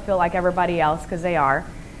 We want them to feel like everybody else, because they are.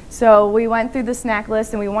 So we went through the snack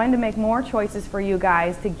list, and we wanted to make more choices for you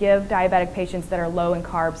guys to give diabetic patients that are low in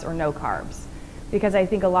carbs or no carbs, because I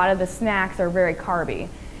think a lot of the snacks are very carby.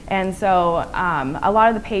 And so a lot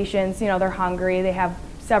of the patients, they're hungry. They have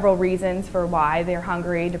several reasons for why they're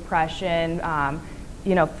hungry: depression,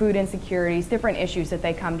 food insecurities, different issues that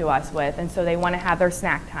they come to us with. And so they want to have their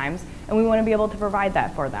snack times, and we want to be able to provide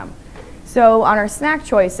that for them. So on our snack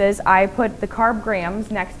choices, I put the carb grams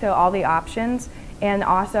next to all the options. And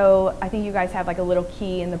also, I think you guys have like a little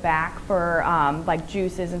key in the back for like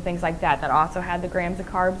juices and things like that also had the grams of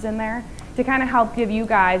carbs in there to kind of help give you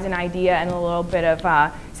guys an idea and a little bit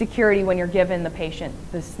of security when you're giving the patient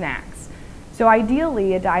the snacks. So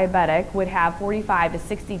ideally, a diabetic would have 45 to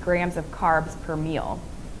 60 grams of carbs per meal.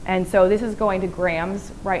 And so this is going to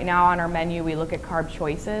grams. Right now on our menu, we look at carb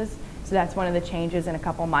choices. So that's one of the changes in a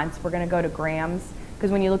couple months. We're going to go to grams,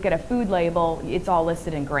 because when you look at a food label, it's all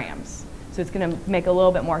listed in grams. So it's going to make a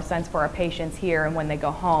little bit more sense for our patients here and when they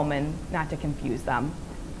go home, and not to confuse them.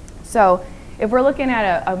 So if we're looking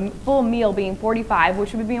at a full meal being 45,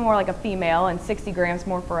 which would be more like a female, and 60 grams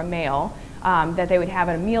more for a male, that they would have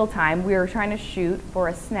at a meal time, we were trying to shoot for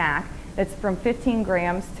a snack that's from 15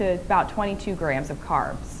 grams to about 22 grams of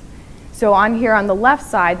carbs. So on here on the left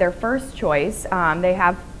side, their first choice, they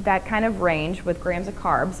have that kind of range with grams of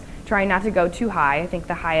carbs, trying not to go too high. I think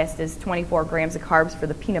the highest is 24 grams of carbs for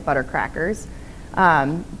the peanut butter crackers.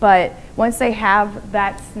 But once they have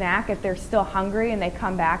that snack, if they're still hungry and they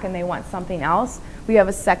come back and they want something else, we have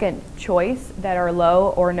a second choice that are low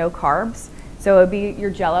or no carbs. So it would be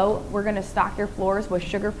your Jell-O. We're going to stock your floors with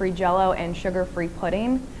sugar-free Jell-O and sugar-free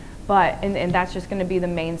pudding. And that's just going to be the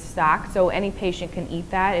main stock. So any patient can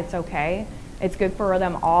eat that. It's okay. It's good for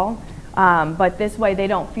them all. But this way they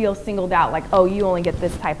don't feel singled out, like, oh, you only get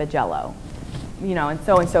this type of Jell-O, and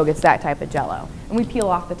so gets that type of Jell-O. And we peel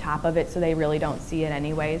off the top of it so they really don't see it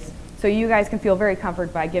anyways. So you guys can feel very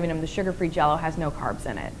comforted by giving them the sugar-free Jell-O, has no carbs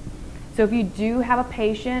in it. So if you do have a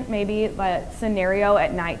patient, maybe a scenario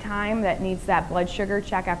at nighttime that needs that blood sugar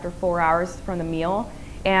check after 4 hours from the meal,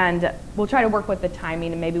 and we'll try to work with the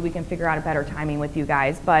timing, and maybe we can figure out a better timing with you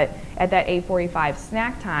guys. But at that 8:45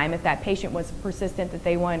 snack time, if that patient was persistent that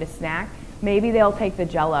they wanted a snack, maybe they'll take the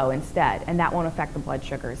Jell-O instead, and that won't affect the blood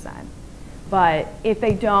sugars then. But if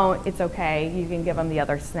they don't, it's okay. You can give them the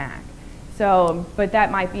other snack. So, but that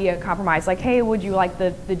might be a compromise. Like, hey, would you like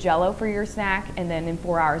the Jell-O for your snack? And then in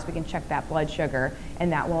 4 hours, we can check that blood sugar,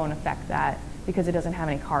 and that won't affect that because it doesn't have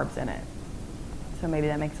any carbs in it. So maybe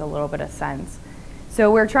that makes a little bit of sense.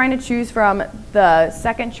 So we're trying to choose from the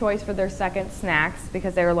second choice for their second snacks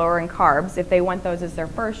because they're lower in carbs. If they want those as their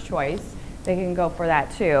first choice, they can go for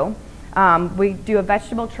that too. We do a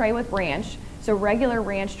vegetable tray with ranch. So regular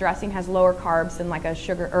ranch dressing has lower carbs than like a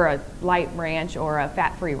sugar or a light ranch or a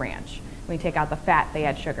fat-free ranch. When you take out the fat, they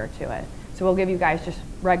add sugar to it. So we'll give you guys just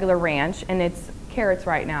regular ranch, and it's carrots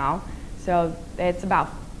right now. So it's about,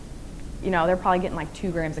 they're probably getting like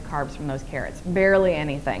 2 grams of carbs from those carrots, barely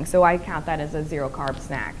anything. So I count that as a 0 carb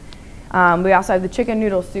snack. We also have the chicken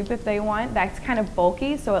noodle soup if they want. That's kind of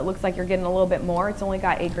bulky, so it looks like you're getting a little bit more. It's only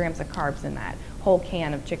got 8 grams of carbs in that whole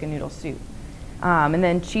can of chicken noodle soup. And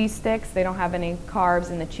then cheese sticks, they don't have any carbs,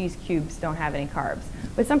 and the cheese cubes don't have any carbs.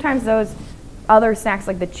 But sometimes those other snacks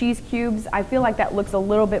like the cheese cubes, I feel like that looks a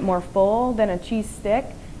little bit more full than a cheese stick.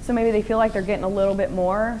 So maybe they feel like they're getting a little bit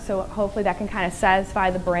more. So hopefully that can kind of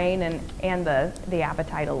satisfy the brain and the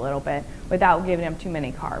appetite a little bit without giving them too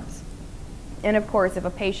many carbs. And of course, if a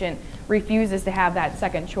patient refuses to have that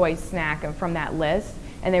second choice snack from that list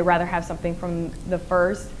and they rather have something from the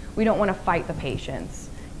first, we don't want to fight the patients.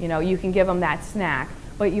 You can give them that snack,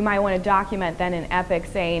 but you might want to document then in Epic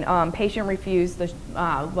saying patient refused the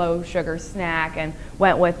low sugar snack and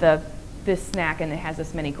went with this snack and it has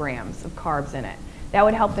this many grams of carbs in it. That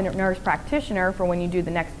would help the nurse practitioner for when you do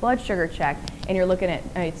the next blood sugar check and you're looking at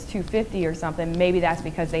it's 250 or something. Maybe that's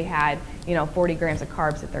because they had 40 grams of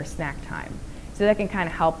carbs at their snack time. So that can kind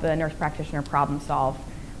of help the nurse practitioner problem solve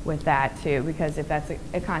with that too, because if that's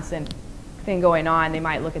a constant thing going on, they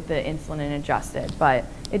might look at the insulin and adjust it. But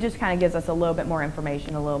it just kind of gives us a little bit more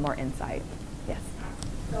information, a little more insight. Yes.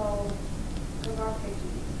 So, with our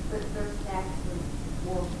patients, their snacks are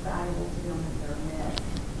more valuable to them than their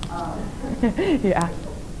meds. Yeah.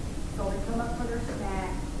 So they come up for their snack,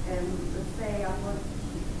 and let's say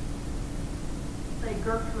say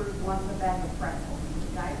Gertrude wants a bag of pretzels, she's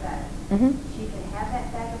diabetic. Mm-hmm. She can have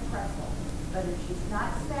that bag of pretzels, but if she's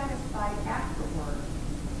not satisfied afterward,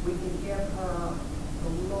 we can give her the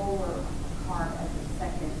lower carb as a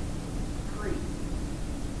second treat.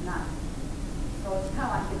 Not, so it's kind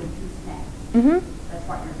of like giving two snacks. Mm-hmm. That's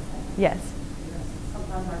what you're saying. Yes. Because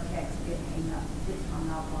sometimes our techs get hung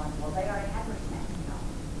up on, well, they already have their snack.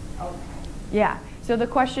 No. Okay. Yeah. So the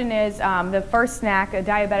question is, the first snack, a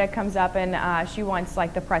diabetic comes up and she wants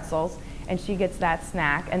like the pretzels, and she gets that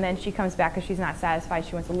snack, and then she comes back because she's not satisfied.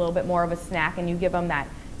 She wants a little bit more of a snack, and you give them that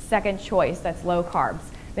second choice that's low carbs.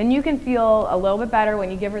 Then you can feel a little bit better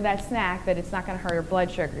when you give her that snack that it's not going to hurt her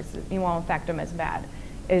blood sugars. It won't affect them as bad.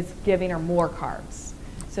 Is giving her more carbs.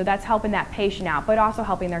 So that's helping that patient out, but also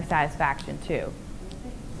helping their satisfaction too.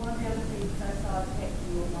 One of the other things I saw a text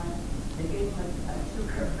you one, they gave them a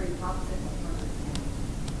sugar-free popsicle for their snack.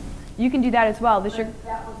 You can do that as well. The But sugar,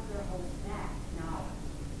 that was their whole snack. Now,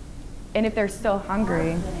 and if they're still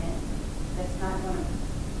hungry, carbs in it, that's not going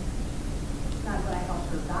to help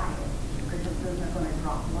their diet because those are going to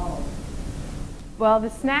drop low. well,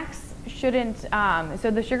 the snacks shouldn't.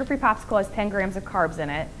 So the sugar-free popsicle has 10 grams of carbs in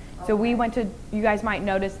it. So we went to, you guys might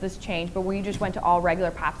notice this change, but we just went to all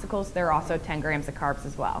regular popsicles. They're also 10 grams of carbs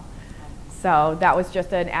as well. So that was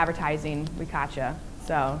just an advertising, we caught you.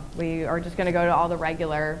 So we are just going to go to all the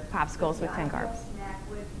regular popsicles with 10 carbs. Snack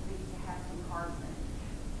would be to have some carbs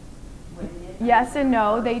in it. Wouldn't it? Yes and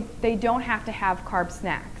no, they don't have to have carb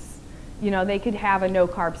snacks. You know, they could have a no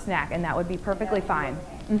carb snack and that would be perfectly fine.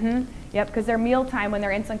 Mm-hmm. Yep, because their mealtime, when their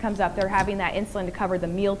insulin comes up, they're having that insulin to cover the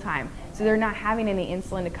mealtime. So they're not having any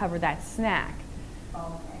insulin to cover that snack.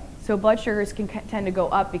 Okay. So blood sugars can tend to go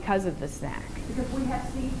up because of the snack. Because we have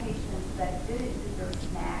seen patients that didn't do their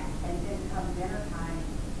snack and then come dinner time,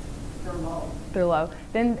 they're low. They're low.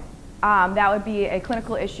 Then that would be a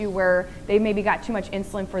clinical issue where they maybe got too much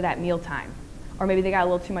insulin for that mealtime. Or maybe they got a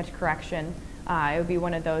little too much correction. It would be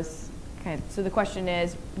one of those kind of, so the question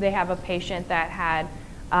is, they have a patient that had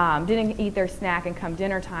didn't eat their snack and come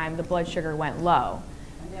dinner time, the blood sugar went low.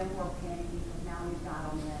 And then we're panicky because now we've got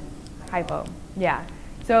them in Hypo. Yeah.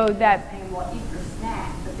 So that, saying, well, eat your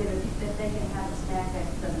snack, but then if they can have a snack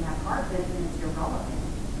that doesn't have carbs in it, then it's irrelevant.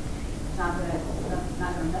 It's not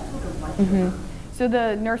going to mess with their blood sugar. so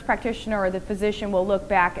the nurse practitioner or the physician will look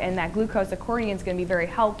back, and that glucose accordion is going to be very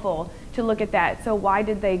helpful to look at that. So why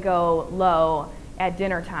did they go low at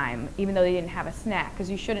dinner time, even though they didn't have a snack? Because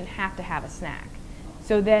you shouldn't have to have a snack.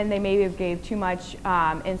 So then they maybe have gave too much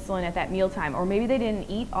insulin at that mealtime, or maybe they didn't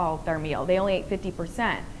eat all of their meal. They only ate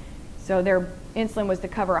 50%. So their insulin was to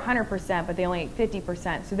cover 100%, but they only ate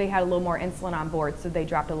 50%. So they had a little more insulin on board, so they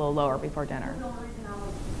dropped a little lower before dinner. The only reason I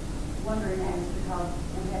was wondering that is because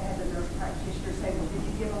we had the nurse practitioner say, well, did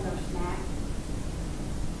you give them their snack?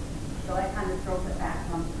 So that kind of throws it back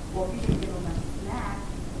on, well, if you didn't give them a snack,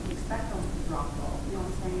 you expect them to drop low. You know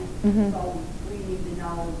what I'm saying? So we need to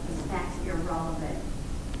know the snack's irrelevant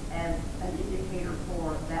as an indicator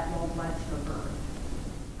for that low blood sugar.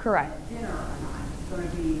 Correct. At dinner or not. It's going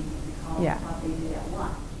to be because of what they did at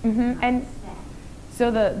lunch. Not And the snack.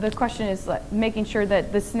 so the question is making sure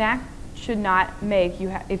that the snack should not make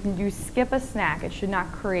you, if you skip a snack, it should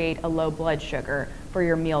not create a low blood sugar for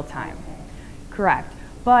your mealtime. Okay. Correct.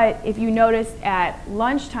 But if you noticed at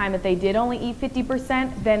lunchtime that they did only eat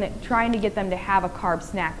 50%, then trying to get them to have a carb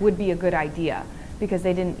snack would be a good idea because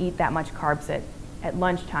they didn't eat that much carbs at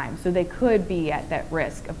lunchtime. So they could be at that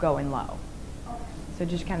risk of going low. Okay. So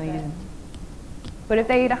just kind of using. But if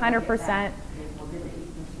they eat 100%, Well, did they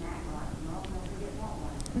eat the snack? Like, no, they didn't want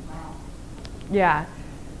one. Wow. yeah.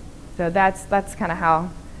 So that's kind of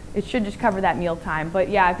how it should just cover that meal time. But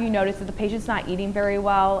yeah, if you notice that the patient's not eating very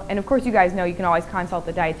well, and of course you guys know you can always consult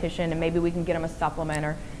the dietitian and maybe we can get them a supplement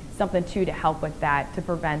or something too to help with that to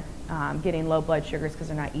prevent getting low blood sugars because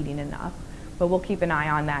they're not eating enough. But we'll keep an eye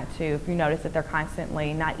on that too. If you notice that they're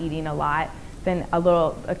constantly not eating a lot, then a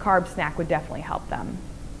carb snack would definitely help them.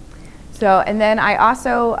 So, and then I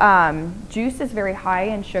also, juice is very high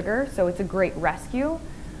in sugar, so it's a great rescue.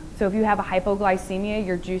 So if you have a hypoglycemia,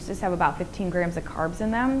 your juices have about 15 grams of carbs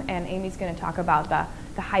in them, and Amy's going to talk about the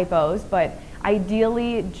hypos, but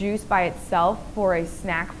ideally juice by itself for a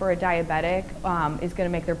snack for a diabetic is going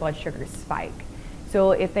to make their blood sugars spike.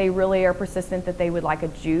 So if they really are persistent that they would like a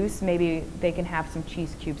juice, maybe they can have some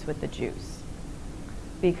cheese cubes with the juice.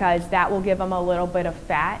 because that will give them a little bit of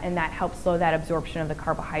fat, and that helps slow that absorption of the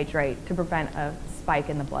carbohydrate to prevent a spike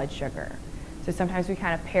in the blood sugar. So sometimes we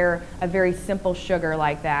kind of pair a very simple sugar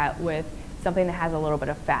like that with something that has a little bit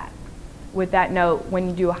of fat. With that note, when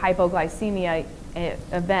you do a hypoglycemia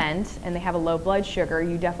event and they have a low blood sugar,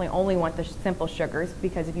 you definitely only want the simple sugars,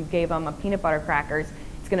 because if you gave them a peanut butter crackers,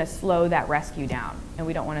 it's going to slow that rescue down, and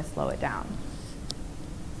we don't want to slow it down.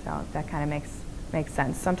 So that kind of makes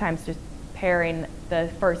sense. Sometimes just pairing the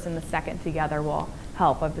first and the second together will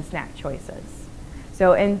help of the snack choices.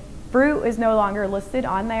 So, and fruit is no longer listed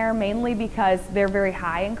on there, mainly because they're very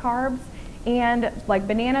high in carbs. And like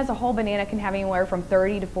bananas, a whole banana can have anywhere from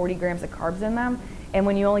 30 to 40 grams of carbs in them. And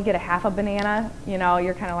when you only get a half a banana, you know,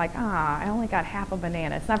 you're kind of like, I only got half a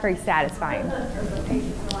banana. It's not very satisfying. The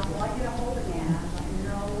patients are like, well, I get a whole banana. I'm like,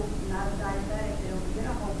 no, not a diabetic. They don't get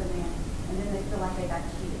a whole banana. And then they feel like they got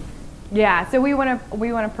cheated. Yeah, so we want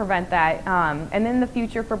to prevent that. And then the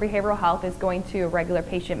future for behavioral health is going to a regular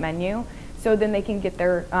patient menu, so then they can get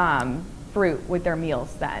their fruit with their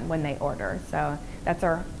meals then when they order. So that's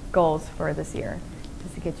our goals for this year,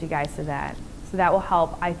 just to get you guys to that. So that will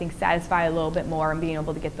help, I think, satisfy a little bit more and being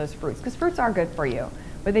able to get those fruits, because fruits are good for you,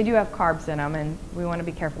 but they do have carbs in them, and we want to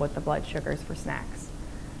be careful with the blood sugars for snacks.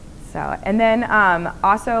 So, and then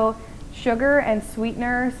also sugar and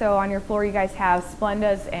sweetener. So on your floor you guys have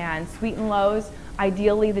Splendas and Sweet and Lows.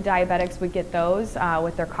 Ideally the diabetics would get those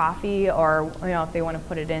with their coffee, or if they want to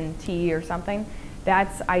put it in tea or something.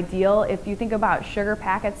 That's ideal. If you think about sugar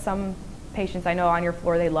packets, some patients I know on your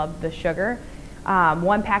floor, they love the sugar.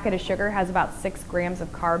 One packet of sugar has about 6 grams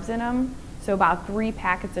of carbs in them. So about 3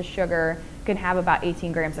 packets of sugar can have about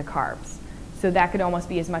 18 grams of carbs. So that could almost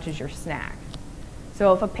be as much as your snack.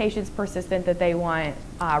 So if a patient's persistent that they want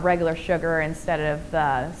regular sugar instead of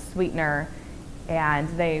the sweetener, and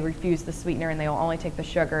they refuse the sweetener and they will only take the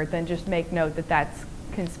sugar, then just make note that that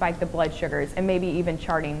can spike the blood sugars, and maybe even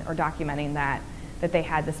charting or documenting that they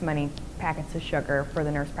had this many packets of sugar for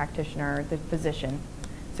the nurse practitioner or the physician.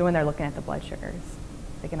 So when they're looking at the blood sugars,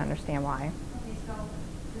 they can understand why. Okay, so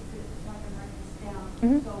this is, so I can write this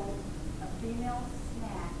down. Mhm. So a female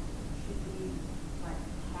snack should be like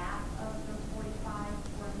half of the 45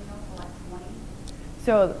 for a meal, so like 20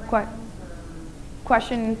 So grams, or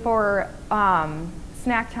question for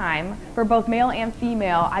snack time for both male and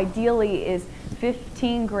female ideally is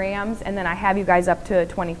 15 grams, and then I have you guys up to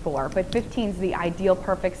 24, but 15 is the ideal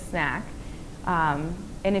perfect snack.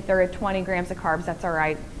 And if they're at 20 grams of carbs, that's all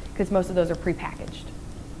right, because most of those are prepackaged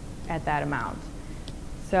at that amount.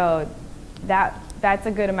 So that's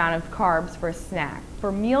a good amount of carbs for a snack.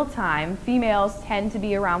 For mealtime, females tend to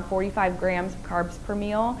be around 45 grams of carbs per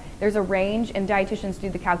meal. There's a range, and dietitians do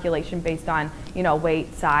the calculation based on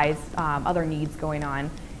weight, size, other needs going on.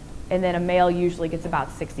 And then a male usually gets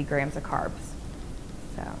about 60 grams of carbs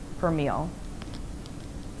per meal.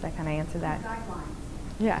 Does that kind of answer that? guidelines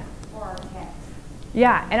Yeah. for our text.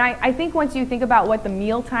 Yeah, and I think once you think about what the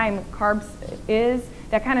mealtime carbs is,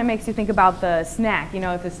 that kind of makes you think about the snack.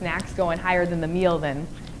 If the snack's going higher than the meal, then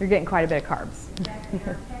you're getting quite a bit of carbs. Exactly.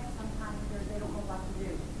 Our text sometimes they don't know what to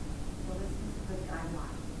do. So this is a good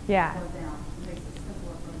guideline. Yeah. For them. It makes it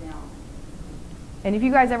simpler for them. And if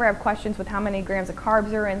you guys ever have questions with how many grams of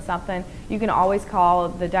carbs are in something, you can always call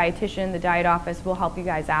the dietitian, the diet office will help you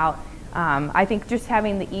guys out. I think just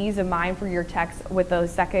having the ease of mind for your techs with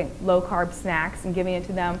those second low carb snacks and giving it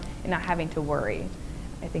to them and not having to worry,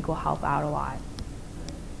 I think will help out a lot.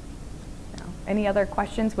 So, any other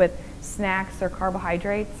questions with snacks or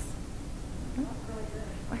carbohydrates?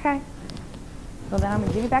 Okay. So then I'm going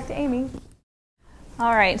to give it back to Amy.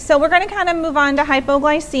 All right, so we're going to kind of move on to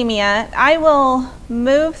hypoglycemia. I will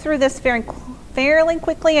move through this fairly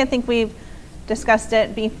quickly. I think we've discussed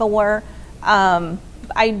it before.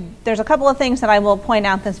 There's a couple of things that I will point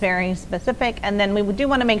out that's very specific, and then we do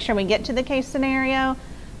want to make sure we get to the case scenario.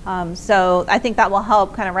 So I think that will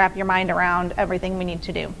help kind of wrap your mind around everything we need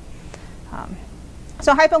to do.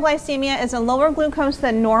 So hypoglycemia is a lower glucose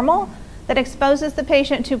than normal that exposes the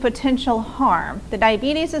patient to potential harm. The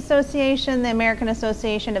Diabetes Association, the American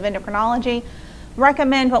Association of Endocrinology,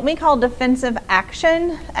 recommend what we call defensive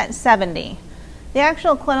action at 70. The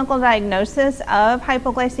actual clinical diagnosis of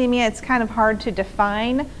hypoglycemia, it's kind of hard to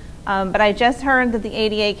define, but I just heard that the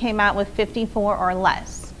ADA came out with 54 or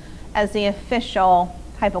less as the official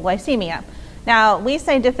hypoglycemia. Now, we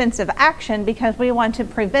say defensive action because we want to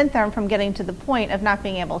prevent them from getting to the point of not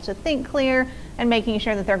being able to think clear and making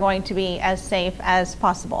sure that they're going to be as safe as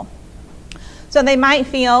possible. So they might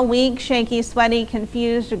feel weak, shaky, sweaty,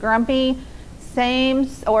 confused, grumpy. Same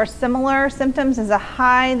or similar symptoms as a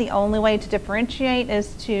high. The only way to differentiate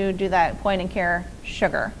is to do that point and care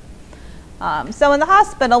sugar. So in the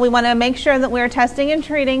hospital, we want to make sure that we're testing and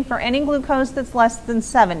treating for any glucose that's less than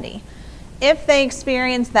 70. If they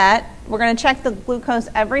experience that, we're going to check the glucose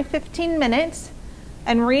every 15 minutes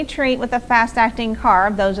and retreat with a fast-acting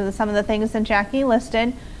carb. Those are some of the things that Jackie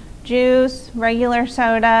listed. Juice, regular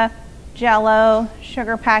soda, Jell-O,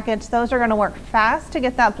 sugar packets. Those are going to work fast to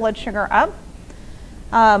get that blood sugar up.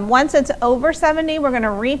 Once it's over 70, we're going to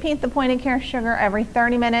repeat the point of care sugar every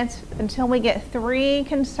 30 minutes until we get 3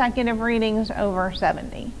 consecutive readings over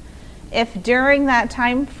 70. If during that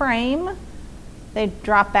time frame they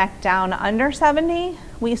drop back down under 70,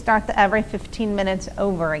 we start the every 15 minutes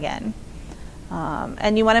over again.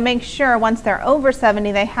 And you want to make sure once they're over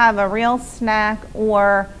 70, they have a real snack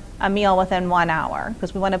or a meal within 1 hour,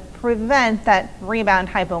 because we want to prevent that rebound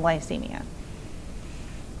hypoglycemia.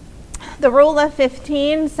 The rule of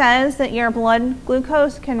 15 says that your blood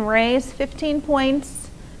glucose can raise 15 points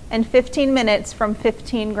in 15 minutes from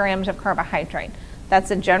 15 grams of carbohydrate.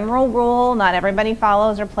 That's a general rule. Not everybody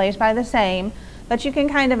follows or plays by the same, but you can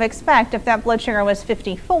kind of expect if that blood sugar was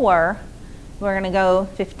 54, we're going to go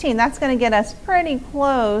 15. That's going to get us pretty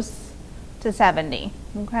close to 70,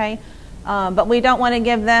 okay? But we don't want to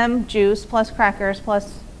give them juice plus crackers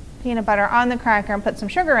plus peanut butter on the cracker and put some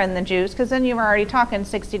sugar in the juice, because then you're already talking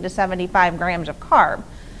 60 to 75 grams of carb.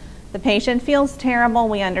 The patient feels terrible.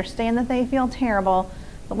 We understand that they feel terrible,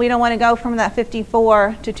 but we don't want to go from that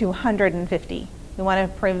 54 to 250. We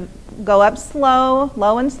want to go up slow,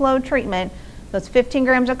 low and slow treatment. Those 15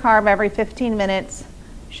 grams of carb every 15 minutes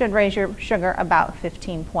should raise your sugar about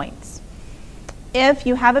 15 points. If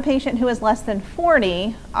you have a patient who is less than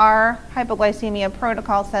 40, our hypoglycemia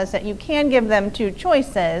protocol says that you can give them 2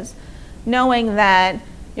 choices, knowing that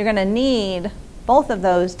you're going to need both of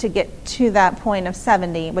those to get to that point of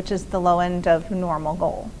 70, which is the low end of normal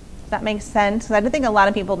goal. Does that make sense? I think a lot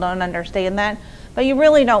of people don't understand that, but you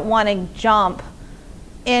really don't want to jump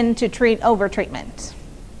into over treatment.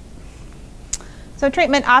 So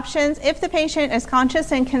treatment options, if the patient is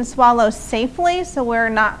conscious and can swallow safely, so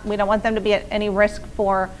we don't want them to be at any risk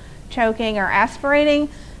for choking or aspirating,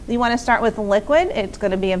 you want to start with liquid. It's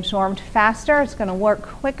going to be absorbed faster. It's going to work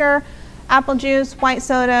quicker. Apple juice, white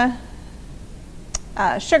soda,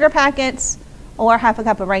 sugar packets, or half a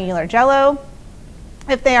cup of regular Jell-O.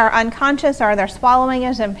 If they are unconscious or their swallowing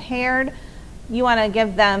is impaired, you want to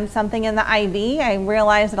give them something in the IV. I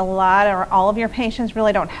realize that a lot or all of your patients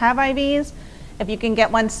really don't have IVs. If you can get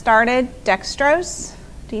one started, dextrose,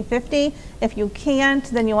 D50. If you can't,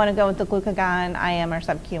 then you want to go with the glucagon IM or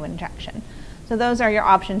sub-Q injection. So those are your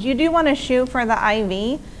options. You do want to shoot for the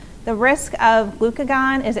IV. The risk of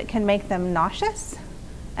glucagon is it can make them nauseous.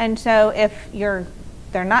 And so if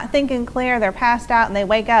they're not thinking clear, they're passed out, and they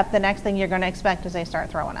wake up, the next thing you're going to expect is they start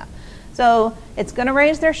throwing up. So it's going to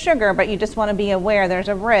raise their sugar, but you just want to be aware there's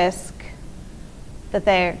a risk that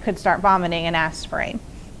they could start vomiting and aspirate.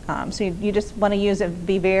 So you just want to use it,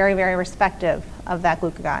 be very, very respective of that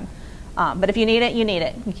glucagon. But if you need it, you need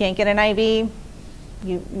it. You can't get an IV,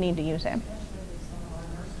 you need to use it.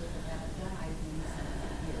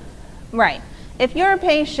 Right. If your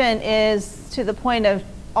patient is to the point of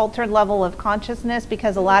altered level of consciousness,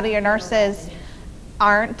 because a lot of your nurses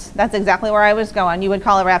aren't, that's exactly where I was going. You would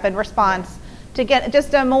call a rapid response to get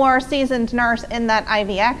just a more seasoned nurse in that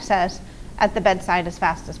IV access at the bedside as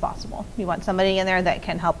fast as possible. You want somebody in there that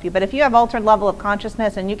can help you. But if you have altered level of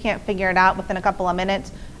consciousness and you can't figure it out within a couple of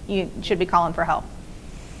minutes, you should be calling for help.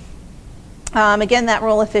 Again, that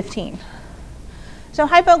rule of 15. So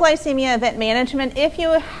hypoglycemia event management, if you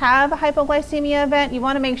have a hypoglycemia event, you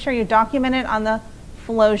want to make sure you document it on the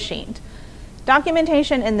flow sheet.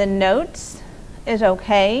 Documentation in the notes is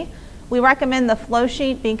okay. We recommend the flow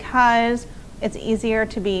sheet because it's easier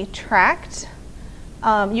to be tracked.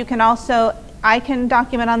 You can also, I can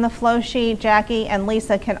document on the flow sheet, Jackie and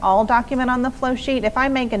Lisa can all document on the flow sheet. If I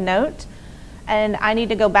make a note and I need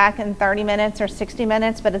to go back in 30 minutes or 60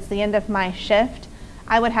 minutes, but it's the end of my shift,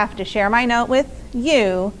 I would have to share my note with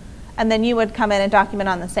you, and then you would come in and document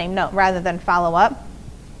on the same note rather than follow up.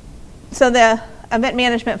 So the event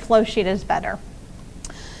management flow sheet is better.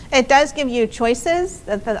 It does give you choices,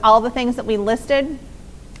 all the things that we listed,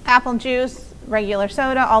 apple juice, regular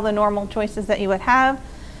soda, all the normal choices that you would have.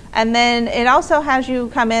 And then it also has you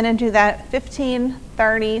come in and do that 15,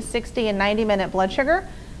 30, 60, and 90-minute blood sugar.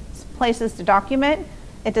 It's places to document.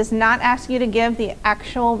 It does not ask you to give the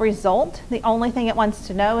actual result. The only thing it wants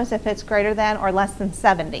to know is if it's greater than or less than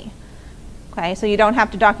 70. Okay, so you don't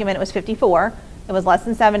have to document it was 54. It was less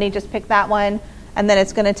than 70, just pick that one, and then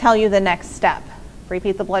it's going to tell you the next step.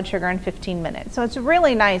 Repeat the blood sugar in 15 minutes. So it's a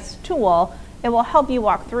really nice tool. It will help you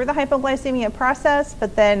walk through the hypoglycemia process,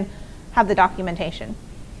 but then have the documentation.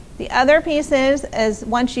 The other piece is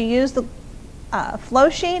once you use the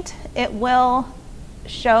flow sheet, it will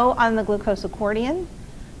show on the glucose accordion,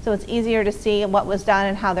 so it's easier to see what was done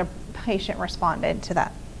and how the patient responded to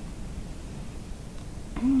that.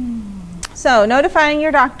 So notifying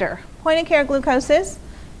your doctor. Point of care glucoses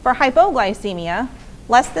for hypoglycemia,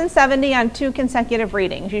 less than 70 on 2 consecutive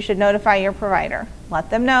readings. You should notify your provider.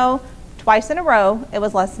 Let them know twice in a row it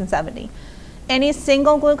was less than 70. Any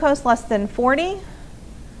single glucose less than 40,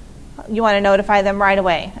 you want to notify them right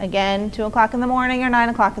away. Again, 2 o'clock in the morning or 9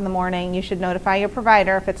 o'clock in the morning, you should notify your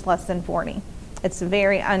provider if it's less than 40. It's a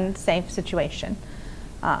very unsafe situation.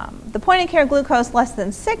 The point of care glucose less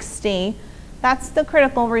than 60, that's the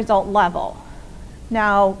critical result level.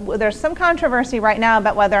 Now, there's some controversy right now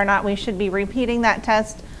about whether or not we should be repeating that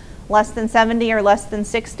test less than 70 or less than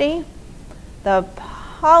 60. The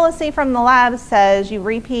policy from the lab says you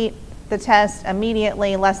repeat the test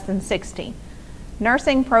immediately less than 60.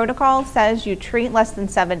 Nursing protocol says you treat less than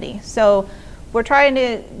 70. So we're trying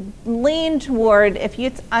to lean toward, if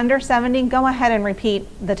it's under 70, go ahead and repeat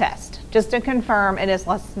the test, just to confirm it is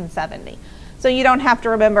less than 70. So you don't have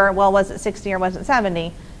to remember, well, was it 60 or was it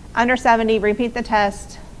 70? Under 70, repeat the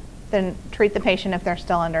test, then treat the patient if they're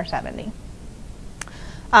still under 70.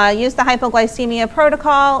 Use the hypoglycemia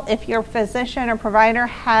protocol. If your physician or provider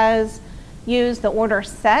has used the order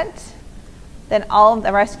set, then all of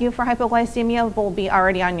the rescue for hypoglycemia will be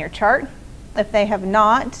already on your chart. If they have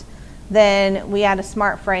not, then we add a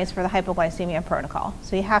smart phrase for the hypoglycemia protocol.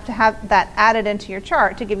 So you have to have that added into your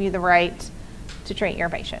chart to give you the right to treat your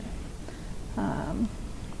patient.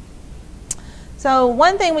 So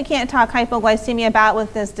one thing we can't talk hypoglycemia about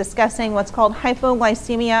with is discussing what's called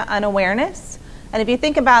hypoglycemia unawareness. And if you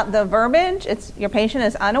think about the verbiage, it's your patient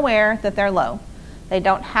is unaware that they're low. They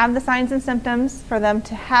don't have the signs and symptoms for them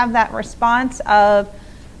to have that response of,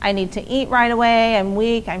 I need to eat right away, I'm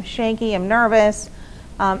weak, I'm shaky, I'm nervous.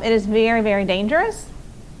 It is very, very dangerous.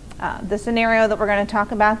 The scenario that we're going to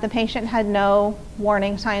talk about, the patient had no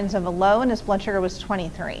warning signs of a low and his blood sugar was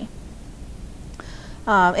 23.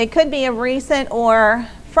 It could be a recent or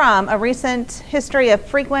from a recent history of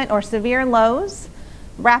frequent or severe lows,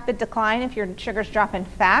 rapid decline if your sugar's dropping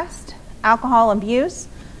fast, alcohol abuse,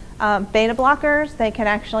 beta blockers, they can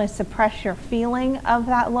actually suppress your feeling of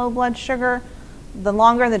that low blood sugar, the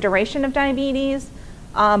longer the duration of diabetes.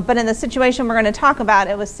 But in the situation we're going to talk about,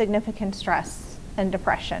 it was significant stress and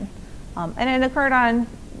depression. And it occurred on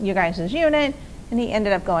you guys' unit, and he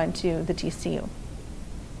ended up going to the TCU.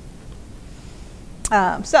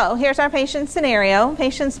 So here's our patient scenario.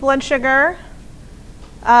 Patient's blood sugar,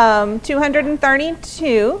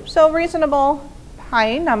 232, so reasonable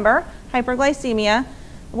high number, hyperglycemia.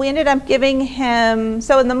 We ended up giving him,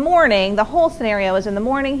 so in the morning, the whole scenario is in the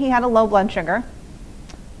morning he had a low blood sugar,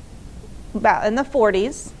 about in the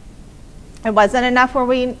 40s. It wasn't enough where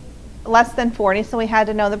we, less than 40, so we had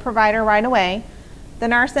to know the provider right away. The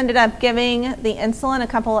nurse ended up giving the insulin a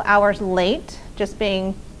couple of hours late, just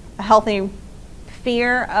being a healthy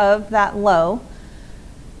fear of that low.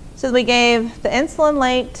 So we gave the insulin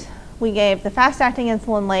late, we gave the fast-acting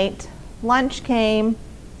insulin late, lunch came,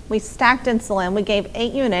 we stacked insulin, we gave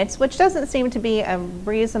 8 units, which doesn't seem to be a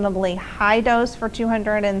reasonably high dose for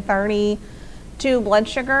 232 blood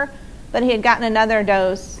sugar, but he had gotten another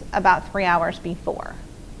dose about 3 hours before.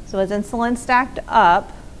 So his insulin stacked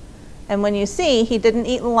up, and when you see he didn't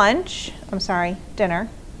eat lunch, dinner.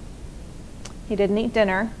 He didn't eat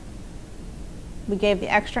dinner. We gave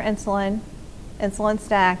the extra insulin, insulin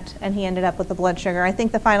stacked, and he ended up with the blood sugar. I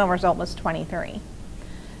think the final result was 23.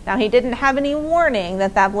 Now, he didn't have any warning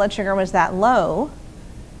that that blood sugar was that low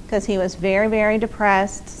because he was very, very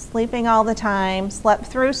depressed, sleeping all the time, slept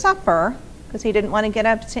through supper because he didn't want to get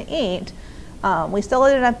up to eat. We still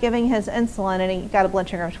ended up giving his insulin, and he got a blood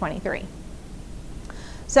sugar of 23.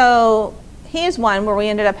 So he's one where we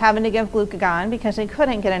ended up having to give glucagon because they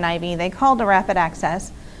couldn't get an IV. They called a rapid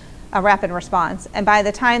access, a rapid response. And by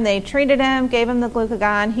the time they treated him, gave him the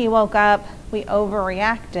glucagon, he woke up, we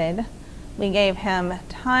overreacted. We gave him a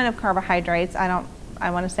ton of carbohydrates. I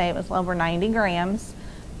want to say it was over 90 grams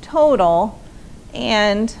total.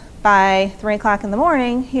 And by 3 o'clock in the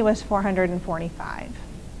morning, he was 445.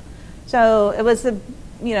 So it was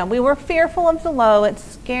we were fearful of the low. It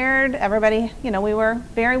scared everybody. We were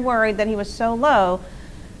very worried that he was so low.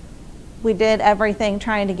 We did everything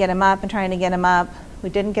trying to get him up and trying to get him up. We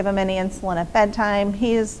didn't give him any insulin at bedtime.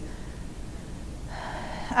 He's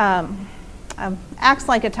acts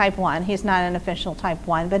like a type 1. He's not an official type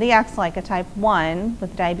 1, but he acts like a type 1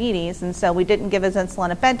 with diabetes, and so we didn't give his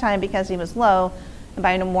insulin at bedtime because he was low, and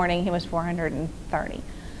by the morning he was 430.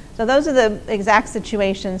 So those are the exact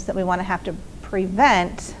situations that we want to have to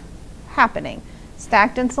prevent happening.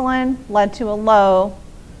 Stacked insulin led to a low.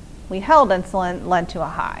 We held insulin, led to a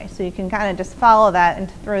high. So you can kind of just follow that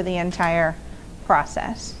through the entire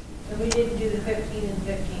process. So we didn't do the 15 and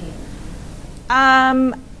 15.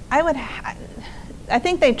 I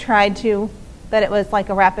think they tried to, but it was like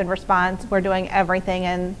a rapid response. We're doing everything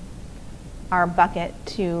in our bucket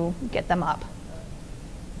to get them up.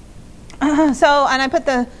 So, and I put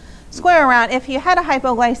the square around. If you had a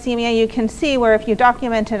hypoglycemia, you can see where if you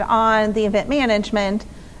documented on the event management,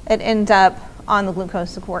 it ends up on the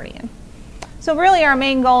glucose accordion. So really our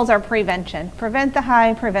main goals are prevention. Prevent the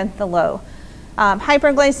high, prevent the low.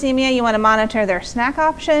 Hyperglycemia, you want to monitor their snack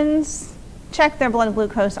options, check their blood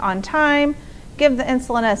glucose on time, give the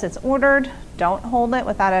insulin as it's ordered. Don't hold it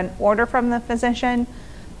without an order from the physician.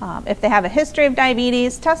 If they have a history of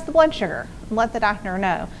diabetes, test the blood sugar and let the doctor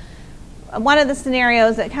know. One of the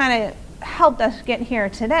scenarios that kind of helped us get here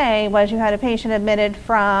today was you had a patient admitted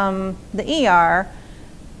from the ER.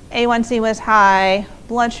 A1C was high,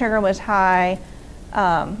 blood sugar was high.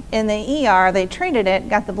 In the ER, they treated it,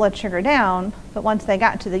 got the blood sugar down, but once they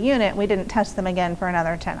got to the unit, we didn't test them again for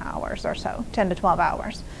another 10 hours or so, 10 to 12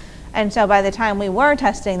 hours. And so by the time we were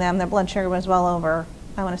testing them, their blood sugar was well over,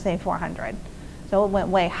 I want to say 400. So it went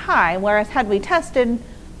way high, whereas had we tested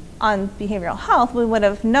on behavioral health, we would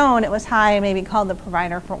have known it was high and maybe called the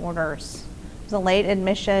provider for orders. It was a late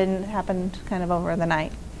admission, happened kind of over the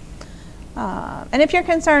night. And if you're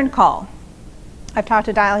concerned, call. Like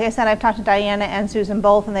I said, I've talked to Diana and Susan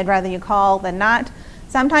both, and they'd rather you call than not.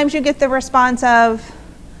 Sometimes you get the response of,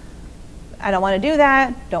 I don't want to do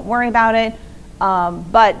that, don't worry about it,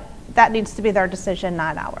 but that needs to be their decision,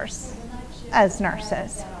 not ours, as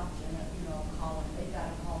nurses.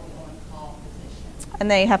 And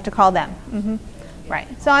they have to call them. Right.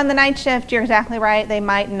 So on the night shift, you're exactly right. They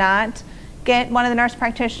might not get one of the nurse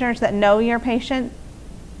practitioners that know your patient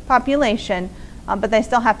population, but they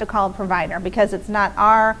still have to call a provider because it's not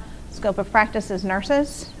our scope of practice as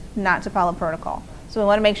nurses not to follow protocol. So we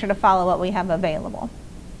want to make sure to follow what we have available.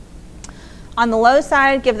 On the low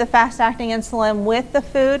side, give the fast-acting insulin with the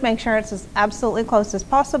food. Make sure it's as absolutely close as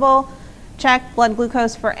possible. Check blood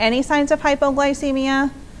glucose for any signs of hypoglycemia.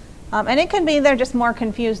 And it could be they're just more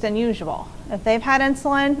confused than usual. If they've had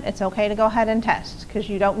insulin, it's okay to go ahead and test because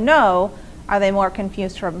you don't know, are they more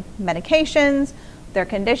confused from medications, their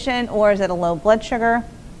condition, or is it a low blood sugar?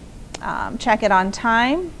 Check it on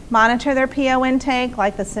time. Monitor their PO intake,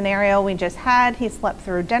 like the scenario we just had. He slept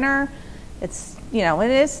through dinner. It's, you know, it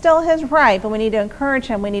is still his right, but we need to encourage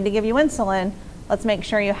him. We need to give you insulin. Let's make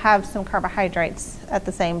sure you have some carbohydrates at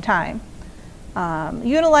the same time.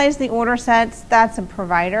 Utilize the order sets. That's a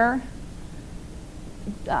provider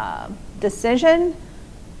decision.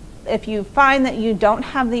 If you find that you don't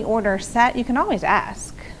have the order set, you can always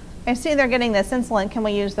ask. I see they're getting this insulin. Can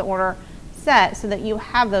we use the order set so that you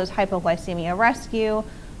have those hypoglycemia rescue,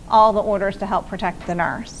 all the orders to help protect the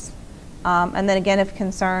nurse? And then again, if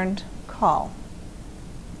concerned, call.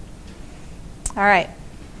 All right.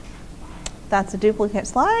 That's a duplicate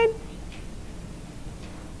slide.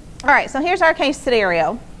 All right, so here's our case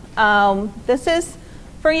scenario. This is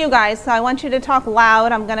for you guys, so I want you to talk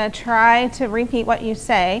loud. I'm going to try to repeat what you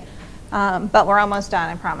say, but we're almost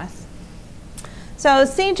done, I promise. So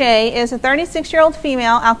CJ is a 36-year-old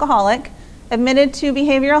female alcoholic admitted to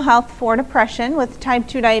behavioral health for depression with type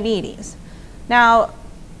 2 diabetes. Now,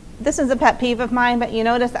 this is a pet peeve of mine, but you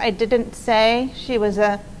notice I didn't say she was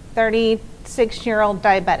a 36-year-old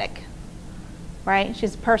diabetic, right?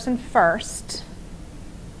 She's a person first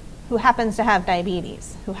who happens to have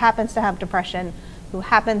diabetes, who happens to have depression, who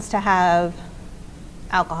happens to have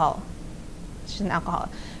alcohol. She's an alcoholic.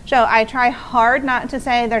 So I try hard not to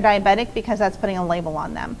say they're diabetic because that's putting a label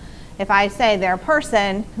on them. If I say they're a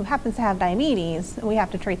person who happens to have diabetes, we have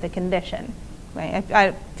to treat the condition. Right?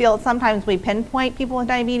 I feel sometimes we pinpoint people with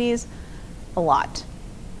diabetes a lot.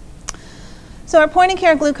 So our point of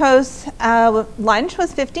care glucose lunch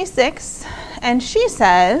was 56, and she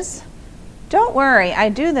says, don't worry, I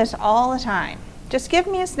do this all the time. Just give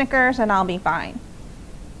me a Snickers and I'll be fine.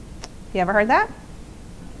 You ever heard that?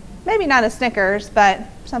 Maybe not a Snickers, but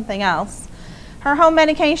something else. Her home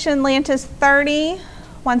medication, Lantus 30,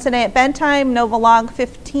 once a day at bedtime, Novolog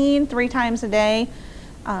 15, 3 times a day,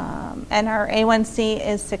 and her A1C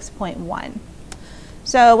is 6.1.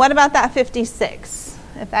 So what about that 56?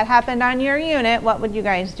 If that happened on your unit, what would you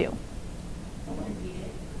guys do?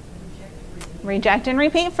 Reject and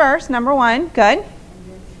repeat first, number 1, good.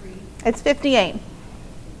 It's 58.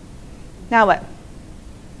 Now what?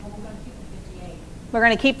 We're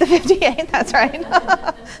going to keep the 58, that's right.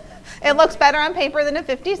 It looks better on paper than a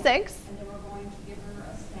 56. And then we're going to give her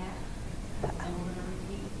a snack, and we're going to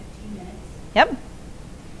repeat 15 minutes. Yep. And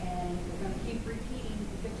we're going to keep repeating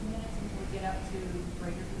for 15 minutes until we get up to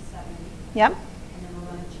greater than 70. Yep. And then we're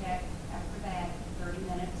going to check after that 30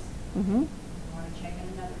 minutes. Mm-hmm. We're going to check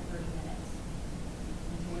in another 30 minutes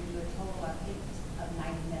until we do a total of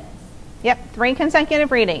 90 minutes. Yep, 3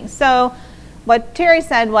 consecutive readings. So what Terry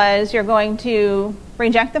said was you're going to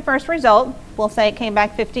reject the first result. We'll say it came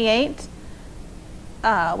back 58.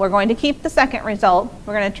 We're going to keep the second result.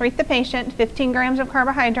 We're going to treat the patient 15 grams of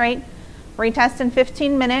carbohydrate, retest in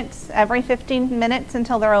 15 minutes, every 15 minutes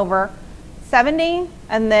until they're over 70,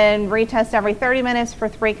 and then retest every 30 minutes for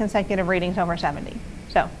 3 consecutive readings over 70.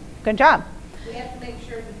 So, good job. We have to make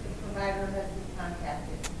sure that the provider has been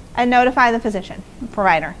contacted. And notify the physician,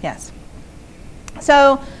 provider, yes.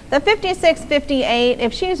 So the 56, 58,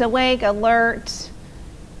 if she's awake, alert,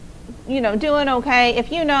 doing okay,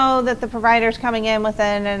 if you know that the provider's coming in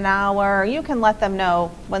within an hour, you can let them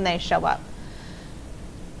know when they show up.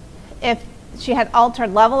 If she had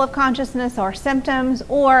altered level of consciousness or symptoms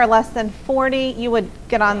or less than 40, you would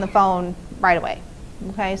get on the phone right away.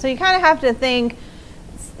 Okay, so you kind of have to think,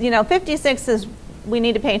 56 is we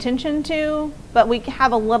need to pay attention to, but we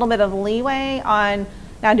have a little bit of leeway on,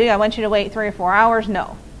 now do I want you to wait 3 or 4 hours?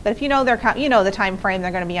 No. But if you know the time frame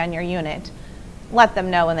they're going to be on your unit, let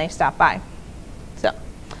them know when they stop by. So,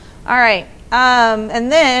 all right.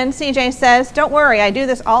 And then CJ says, don't worry, I do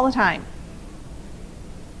this all the time.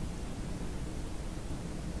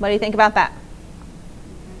 What do you think about that?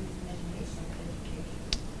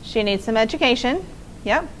 She needs some education.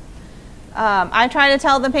 Yep. I try to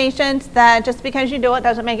tell the patient that just because you do it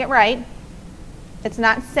doesn't make it right. It's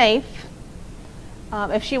not safe.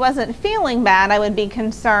 If she wasn't feeling bad, I would be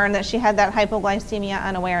concerned that she had that hypoglycemia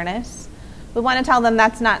unawareness. We want to tell them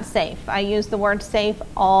that's not safe. I use the word safe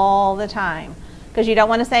all the time because you don't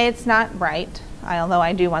want to say it's not right, although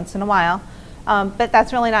I do once in a while, but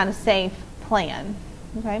that's really not a safe plan.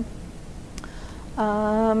 Okay.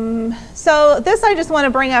 So this I just want to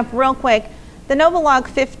bring up real quick. The Novolog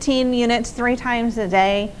 15 units 3 times a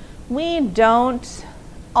day, we don't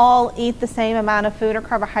all eat the same amount of food or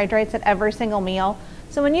carbohydrates at every single meal.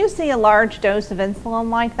 So when you see a large dose of insulin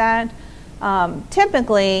like that,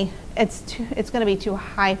 typically it's going to be too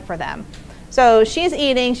high for them. So she's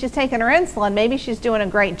eating, she's taking her insulin, maybe she's doing a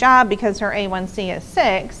great job because her A1C is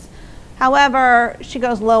 6. However, she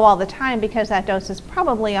goes low all the time because that dose is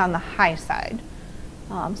probably on the high side.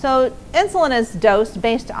 So insulin is dosed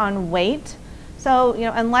based on weight. So,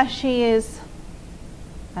 unless she is,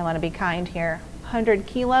 I want to be kind here, 100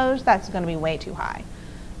 kilos, that's going to be way too high.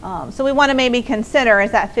 So we want to maybe consider,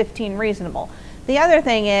 is that 15 reasonable? The other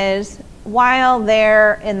thing is, while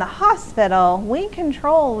they're in the hospital, we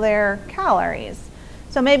control their calories.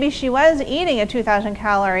 So maybe she was eating a 2,000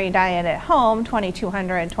 calorie diet at home,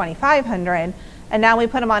 2,200, 2,500, and now we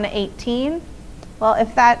put them on 18. Well,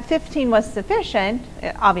 if that 15 was sufficient,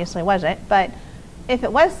 it obviously wasn't, but if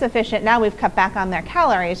it was sufficient, now we've cut back on their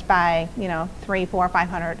calories by, 300, 400,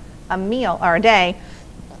 500 a meal or a day.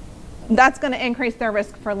 That's going to increase their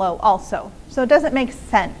risk for low also. So it doesn't make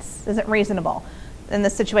sense. Is it reasonable? In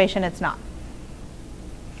this situation, it's not.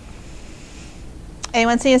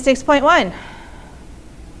 A1C is 6.1.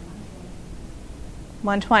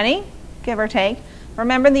 120, give or take.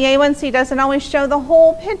 Remember, the A1C doesn't always show the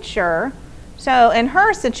whole picture. So in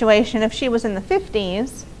her situation, if she was in the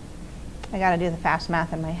 50s, I got to do the fast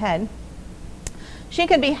math in my head, she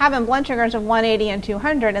could be having blood sugars of 180 and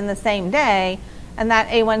 200 in the same day, and that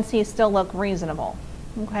A1C still look reasonable.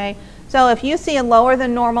 Okay, so if you see a lower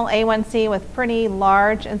than normal A1C with pretty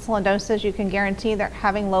large insulin doses, you can guarantee they're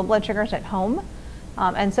having low blood sugars at home.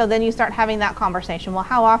 And so then you start having that conversation. Well,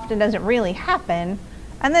 how often does it really happen?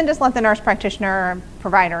 And then just let the nurse practitioner or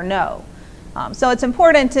provider know. So it's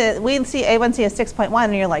important to, we see A1C as 6.1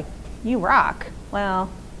 and you're like, you rock. Well,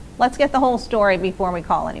 let's get the whole story before we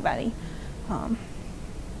call anybody. All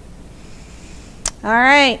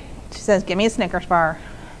right, she says, give me a Snickers bar.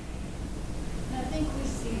 And I think we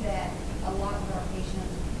see that a lot of our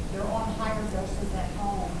patients, they're on higher doses at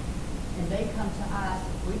home, and they come to us,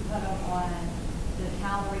 we put them on the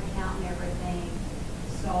calorie count and everything,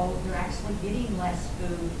 so they're actually getting less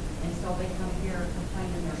food, and so they come here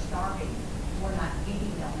complaining they're starving. We're not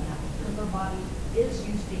feeding them enough, because their body is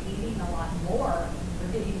used to eating a lot more.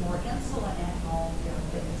 They're getting more insulin at home,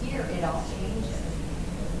 but here it all changes.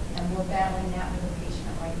 And we're battling that with a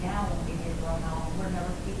patient right now when we get grown up. We're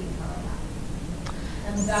never feeding her enough.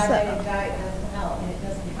 And the diabetic diet doesn't help. And it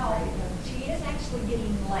doesn't help because she is actually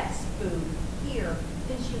getting less food here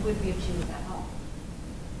than she would be if she was at home.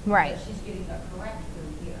 Right. But she's getting the correct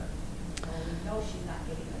food here. So we know she's not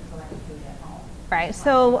getting the correct food at home. Right,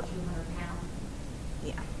 so 200 pounds.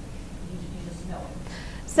 yeah. She's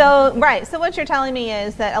So, right, so what you're telling me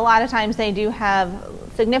is that a lot of times they do have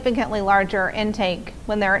significantly larger intake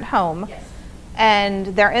when they're at home. Yes. And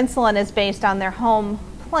their insulin is based on their home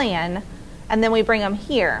plan, and then we bring them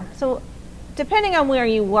here. So depending on where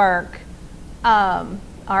you work,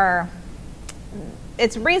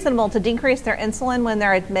 it's reasonable to decrease their insulin when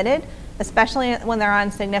they're admitted, especially when they're on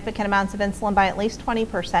significant amounts of insulin by at least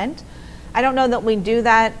 20%. I don't know that we do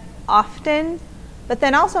that often, but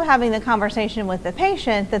then also having the conversation with the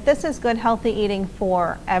patient that this is good, healthy eating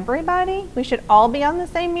for everybody. We should all be on the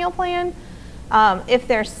same meal plan. If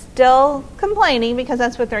they're still complaining because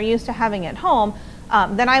that's what they're used to having at home,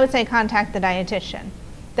 then I would say contact the dietitian.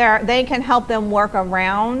 They can help them work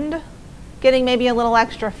around getting maybe a little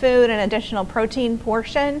extra food, an additional protein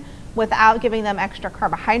portion, without giving them extra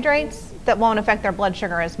carbohydrates that won't affect their blood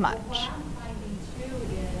sugar as much. What I'm finding too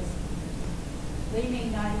is they may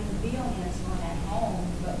not even be on insulin at home,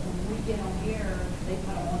 but when we get them here, they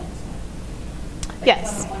put them on insulin. They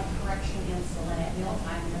Yes. put them on correction insulin at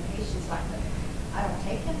mealtime, and the patient's like, I don't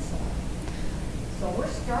take insulin. So we're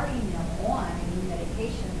starting them on a new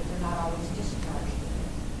medication, but they're not always discharged.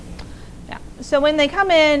 Yeah. So when they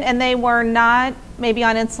come in and they were not maybe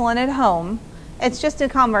on insulin at home, it's just a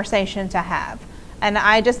conversation to have. And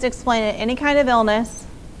I just explain it, any kind of illness,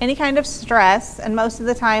 any kind of stress, and most of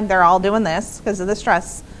the time they're all doing this because of the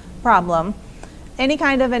stress problem, any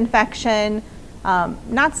kind of infection,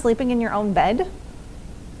 not sleeping in your own bed,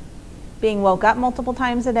 being woke up multiple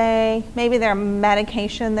times a day, maybe their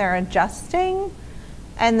medication they're adjusting,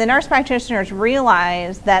 and the nurse practitioners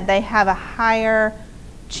realize that they have a higher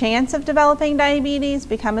chance of developing diabetes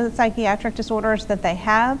because of the psychiatric disorders that they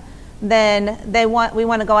have, then we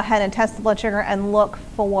want to go ahead and test the blood sugar and look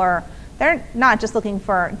for, they're not just looking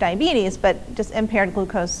for diabetes, but just impaired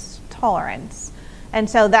glucose tolerance. And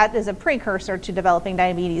so that is a precursor to developing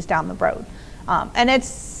diabetes down the road. And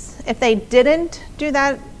if they didn't do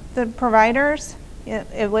that, the providers,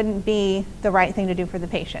 it wouldn't be the right thing to do for the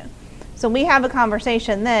patient. So we have a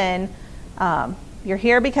conversation then, you're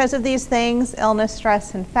here because of these things, illness,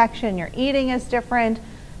 stress, infection, your eating is different.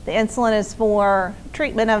 The insulin is for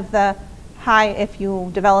treatment of the high if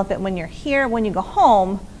you develop it when you're here. When you go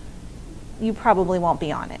home, you probably won't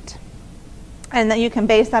be on it. And then you can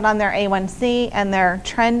base that on their A1C and their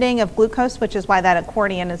trending of glucose, which is why that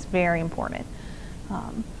accordion is very important.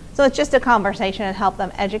 So it's just a conversation and help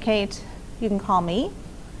them educate. You can call me. You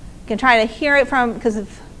can try to hear it because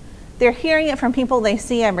if they're hearing it from people they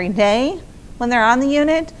see every day when they're on the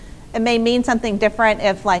unit, it may mean something different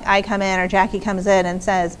if like I come in or Jackie comes in and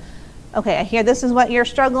says, okay, I hear this is what you're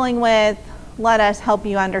struggling with. Let us help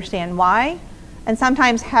you understand why. And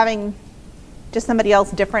sometimes having just somebody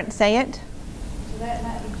else different say it. So that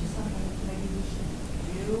might be just something maybe we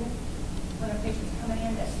should do when a patient's coming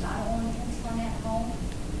in that's not on insulin at home,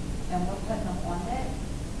 and we're putting them on it,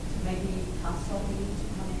 to maybe consult me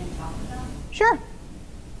to come in and talk to them. Sure.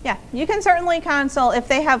 Yeah, you can certainly consult if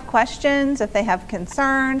they have questions, if they have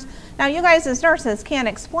concerns. Now, you guys as nurses can't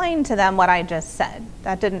explain to them what I just said.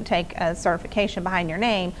 That didn't take a certification behind your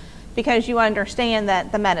name because you understand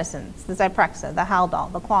that the medicines, the Zyprexa, the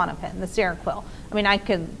Haldol, the Klonopin, the Seroquel, I mean, I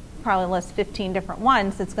could probably list 15 different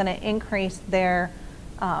ones that's going to increase their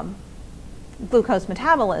glucose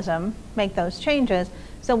metabolism, make those changes.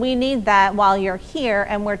 So we need that while you're here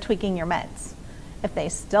and we're tweaking your meds. If they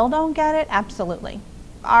still don't get it, absolutely.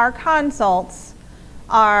 Our consults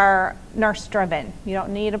are nurse-driven. You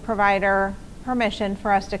don't need a provider permission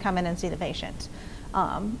for us to come in and see the patient.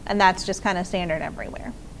 And that's just kind of standard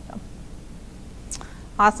everywhere. So.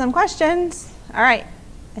 Awesome questions. All right,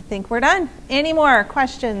 I think we're done. Any more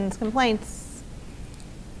questions, complaints,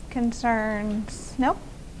 concerns? Nope?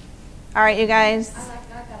 All right, you guys. I've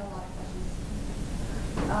got a lot of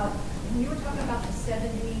questions. When you were talking about the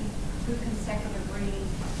 72 consecutive readings,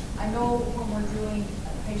 I know when we're doing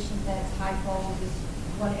a patient that's hypo, just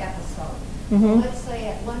one episode. Mm-hmm. Let's say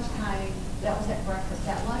at lunchtime, that was at breakfast,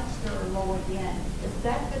 at lunch they're low again. Is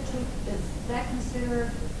that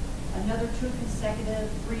considered another 2 consecutive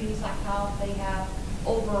readings, like how they have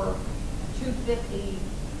over 250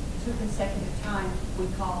 2 consecutive times, we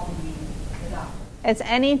call the doctor? It's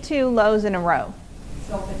any 2 lows in a row.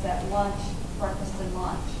 So if it's at lunch, breakfast and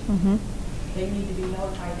lunch, Mm-hmm. they need to be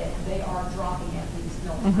notified that they are dropping at these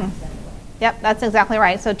meal times anyway. Yep, that's exactly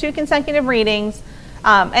right. So 2 consecutive readings,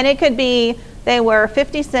 and it could be they were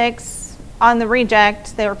 56 on the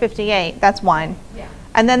reject, they were 58, that's 1. Yeah.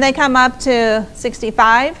 And then they come up to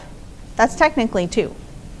 65, that's technically 2.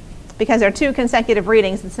 Because they're 2 consecutive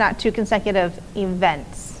readings, it's not 2 consecutive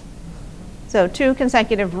events. So 2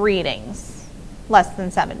 consecutive readings, less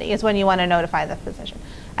than 70, is when you want to notify the physician.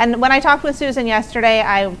 And when I talked with Susan yesterday,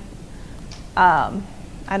 I don't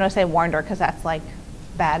want to say warned her because that's like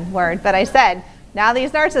a bad word, but I said, now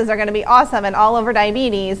these nurses are going to be awesome and all over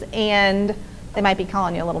diabetes, and they might be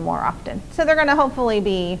calling you a little more often. So they're going to hopefully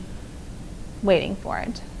be waiting for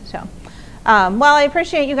it. So, well, I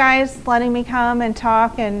appreciate you guys letting me come and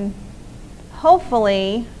talk, and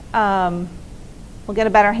hopefully we'll get a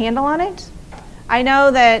better handle on it. I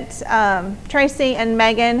know that Tracy and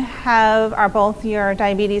Megan are both your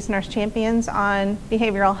diabetes nurse champions on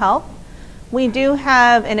behavioral health. We do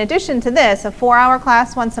have, in addition to this, a 4-hour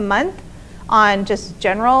class once a month on just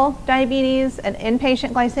general diabetes and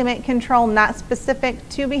inpatient glycemic control, not specific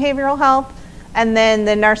to behavioral health. And then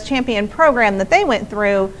the nurse champion program that they went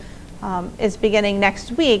through is beginning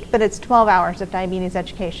next week, but it's 12 hours of diabetes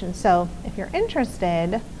education. So if you're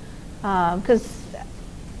interested, because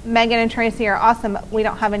Megan and Tracy are awesome, but we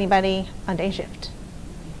don't have anybody on day shift.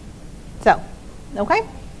 So, okay?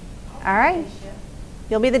 All right.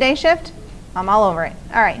 You'll be the day shift? I'm all over it.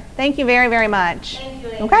 All right. Thank you very, very much. Thank you,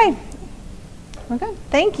 Amy. Okay. Okay.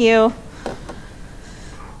 Thank you.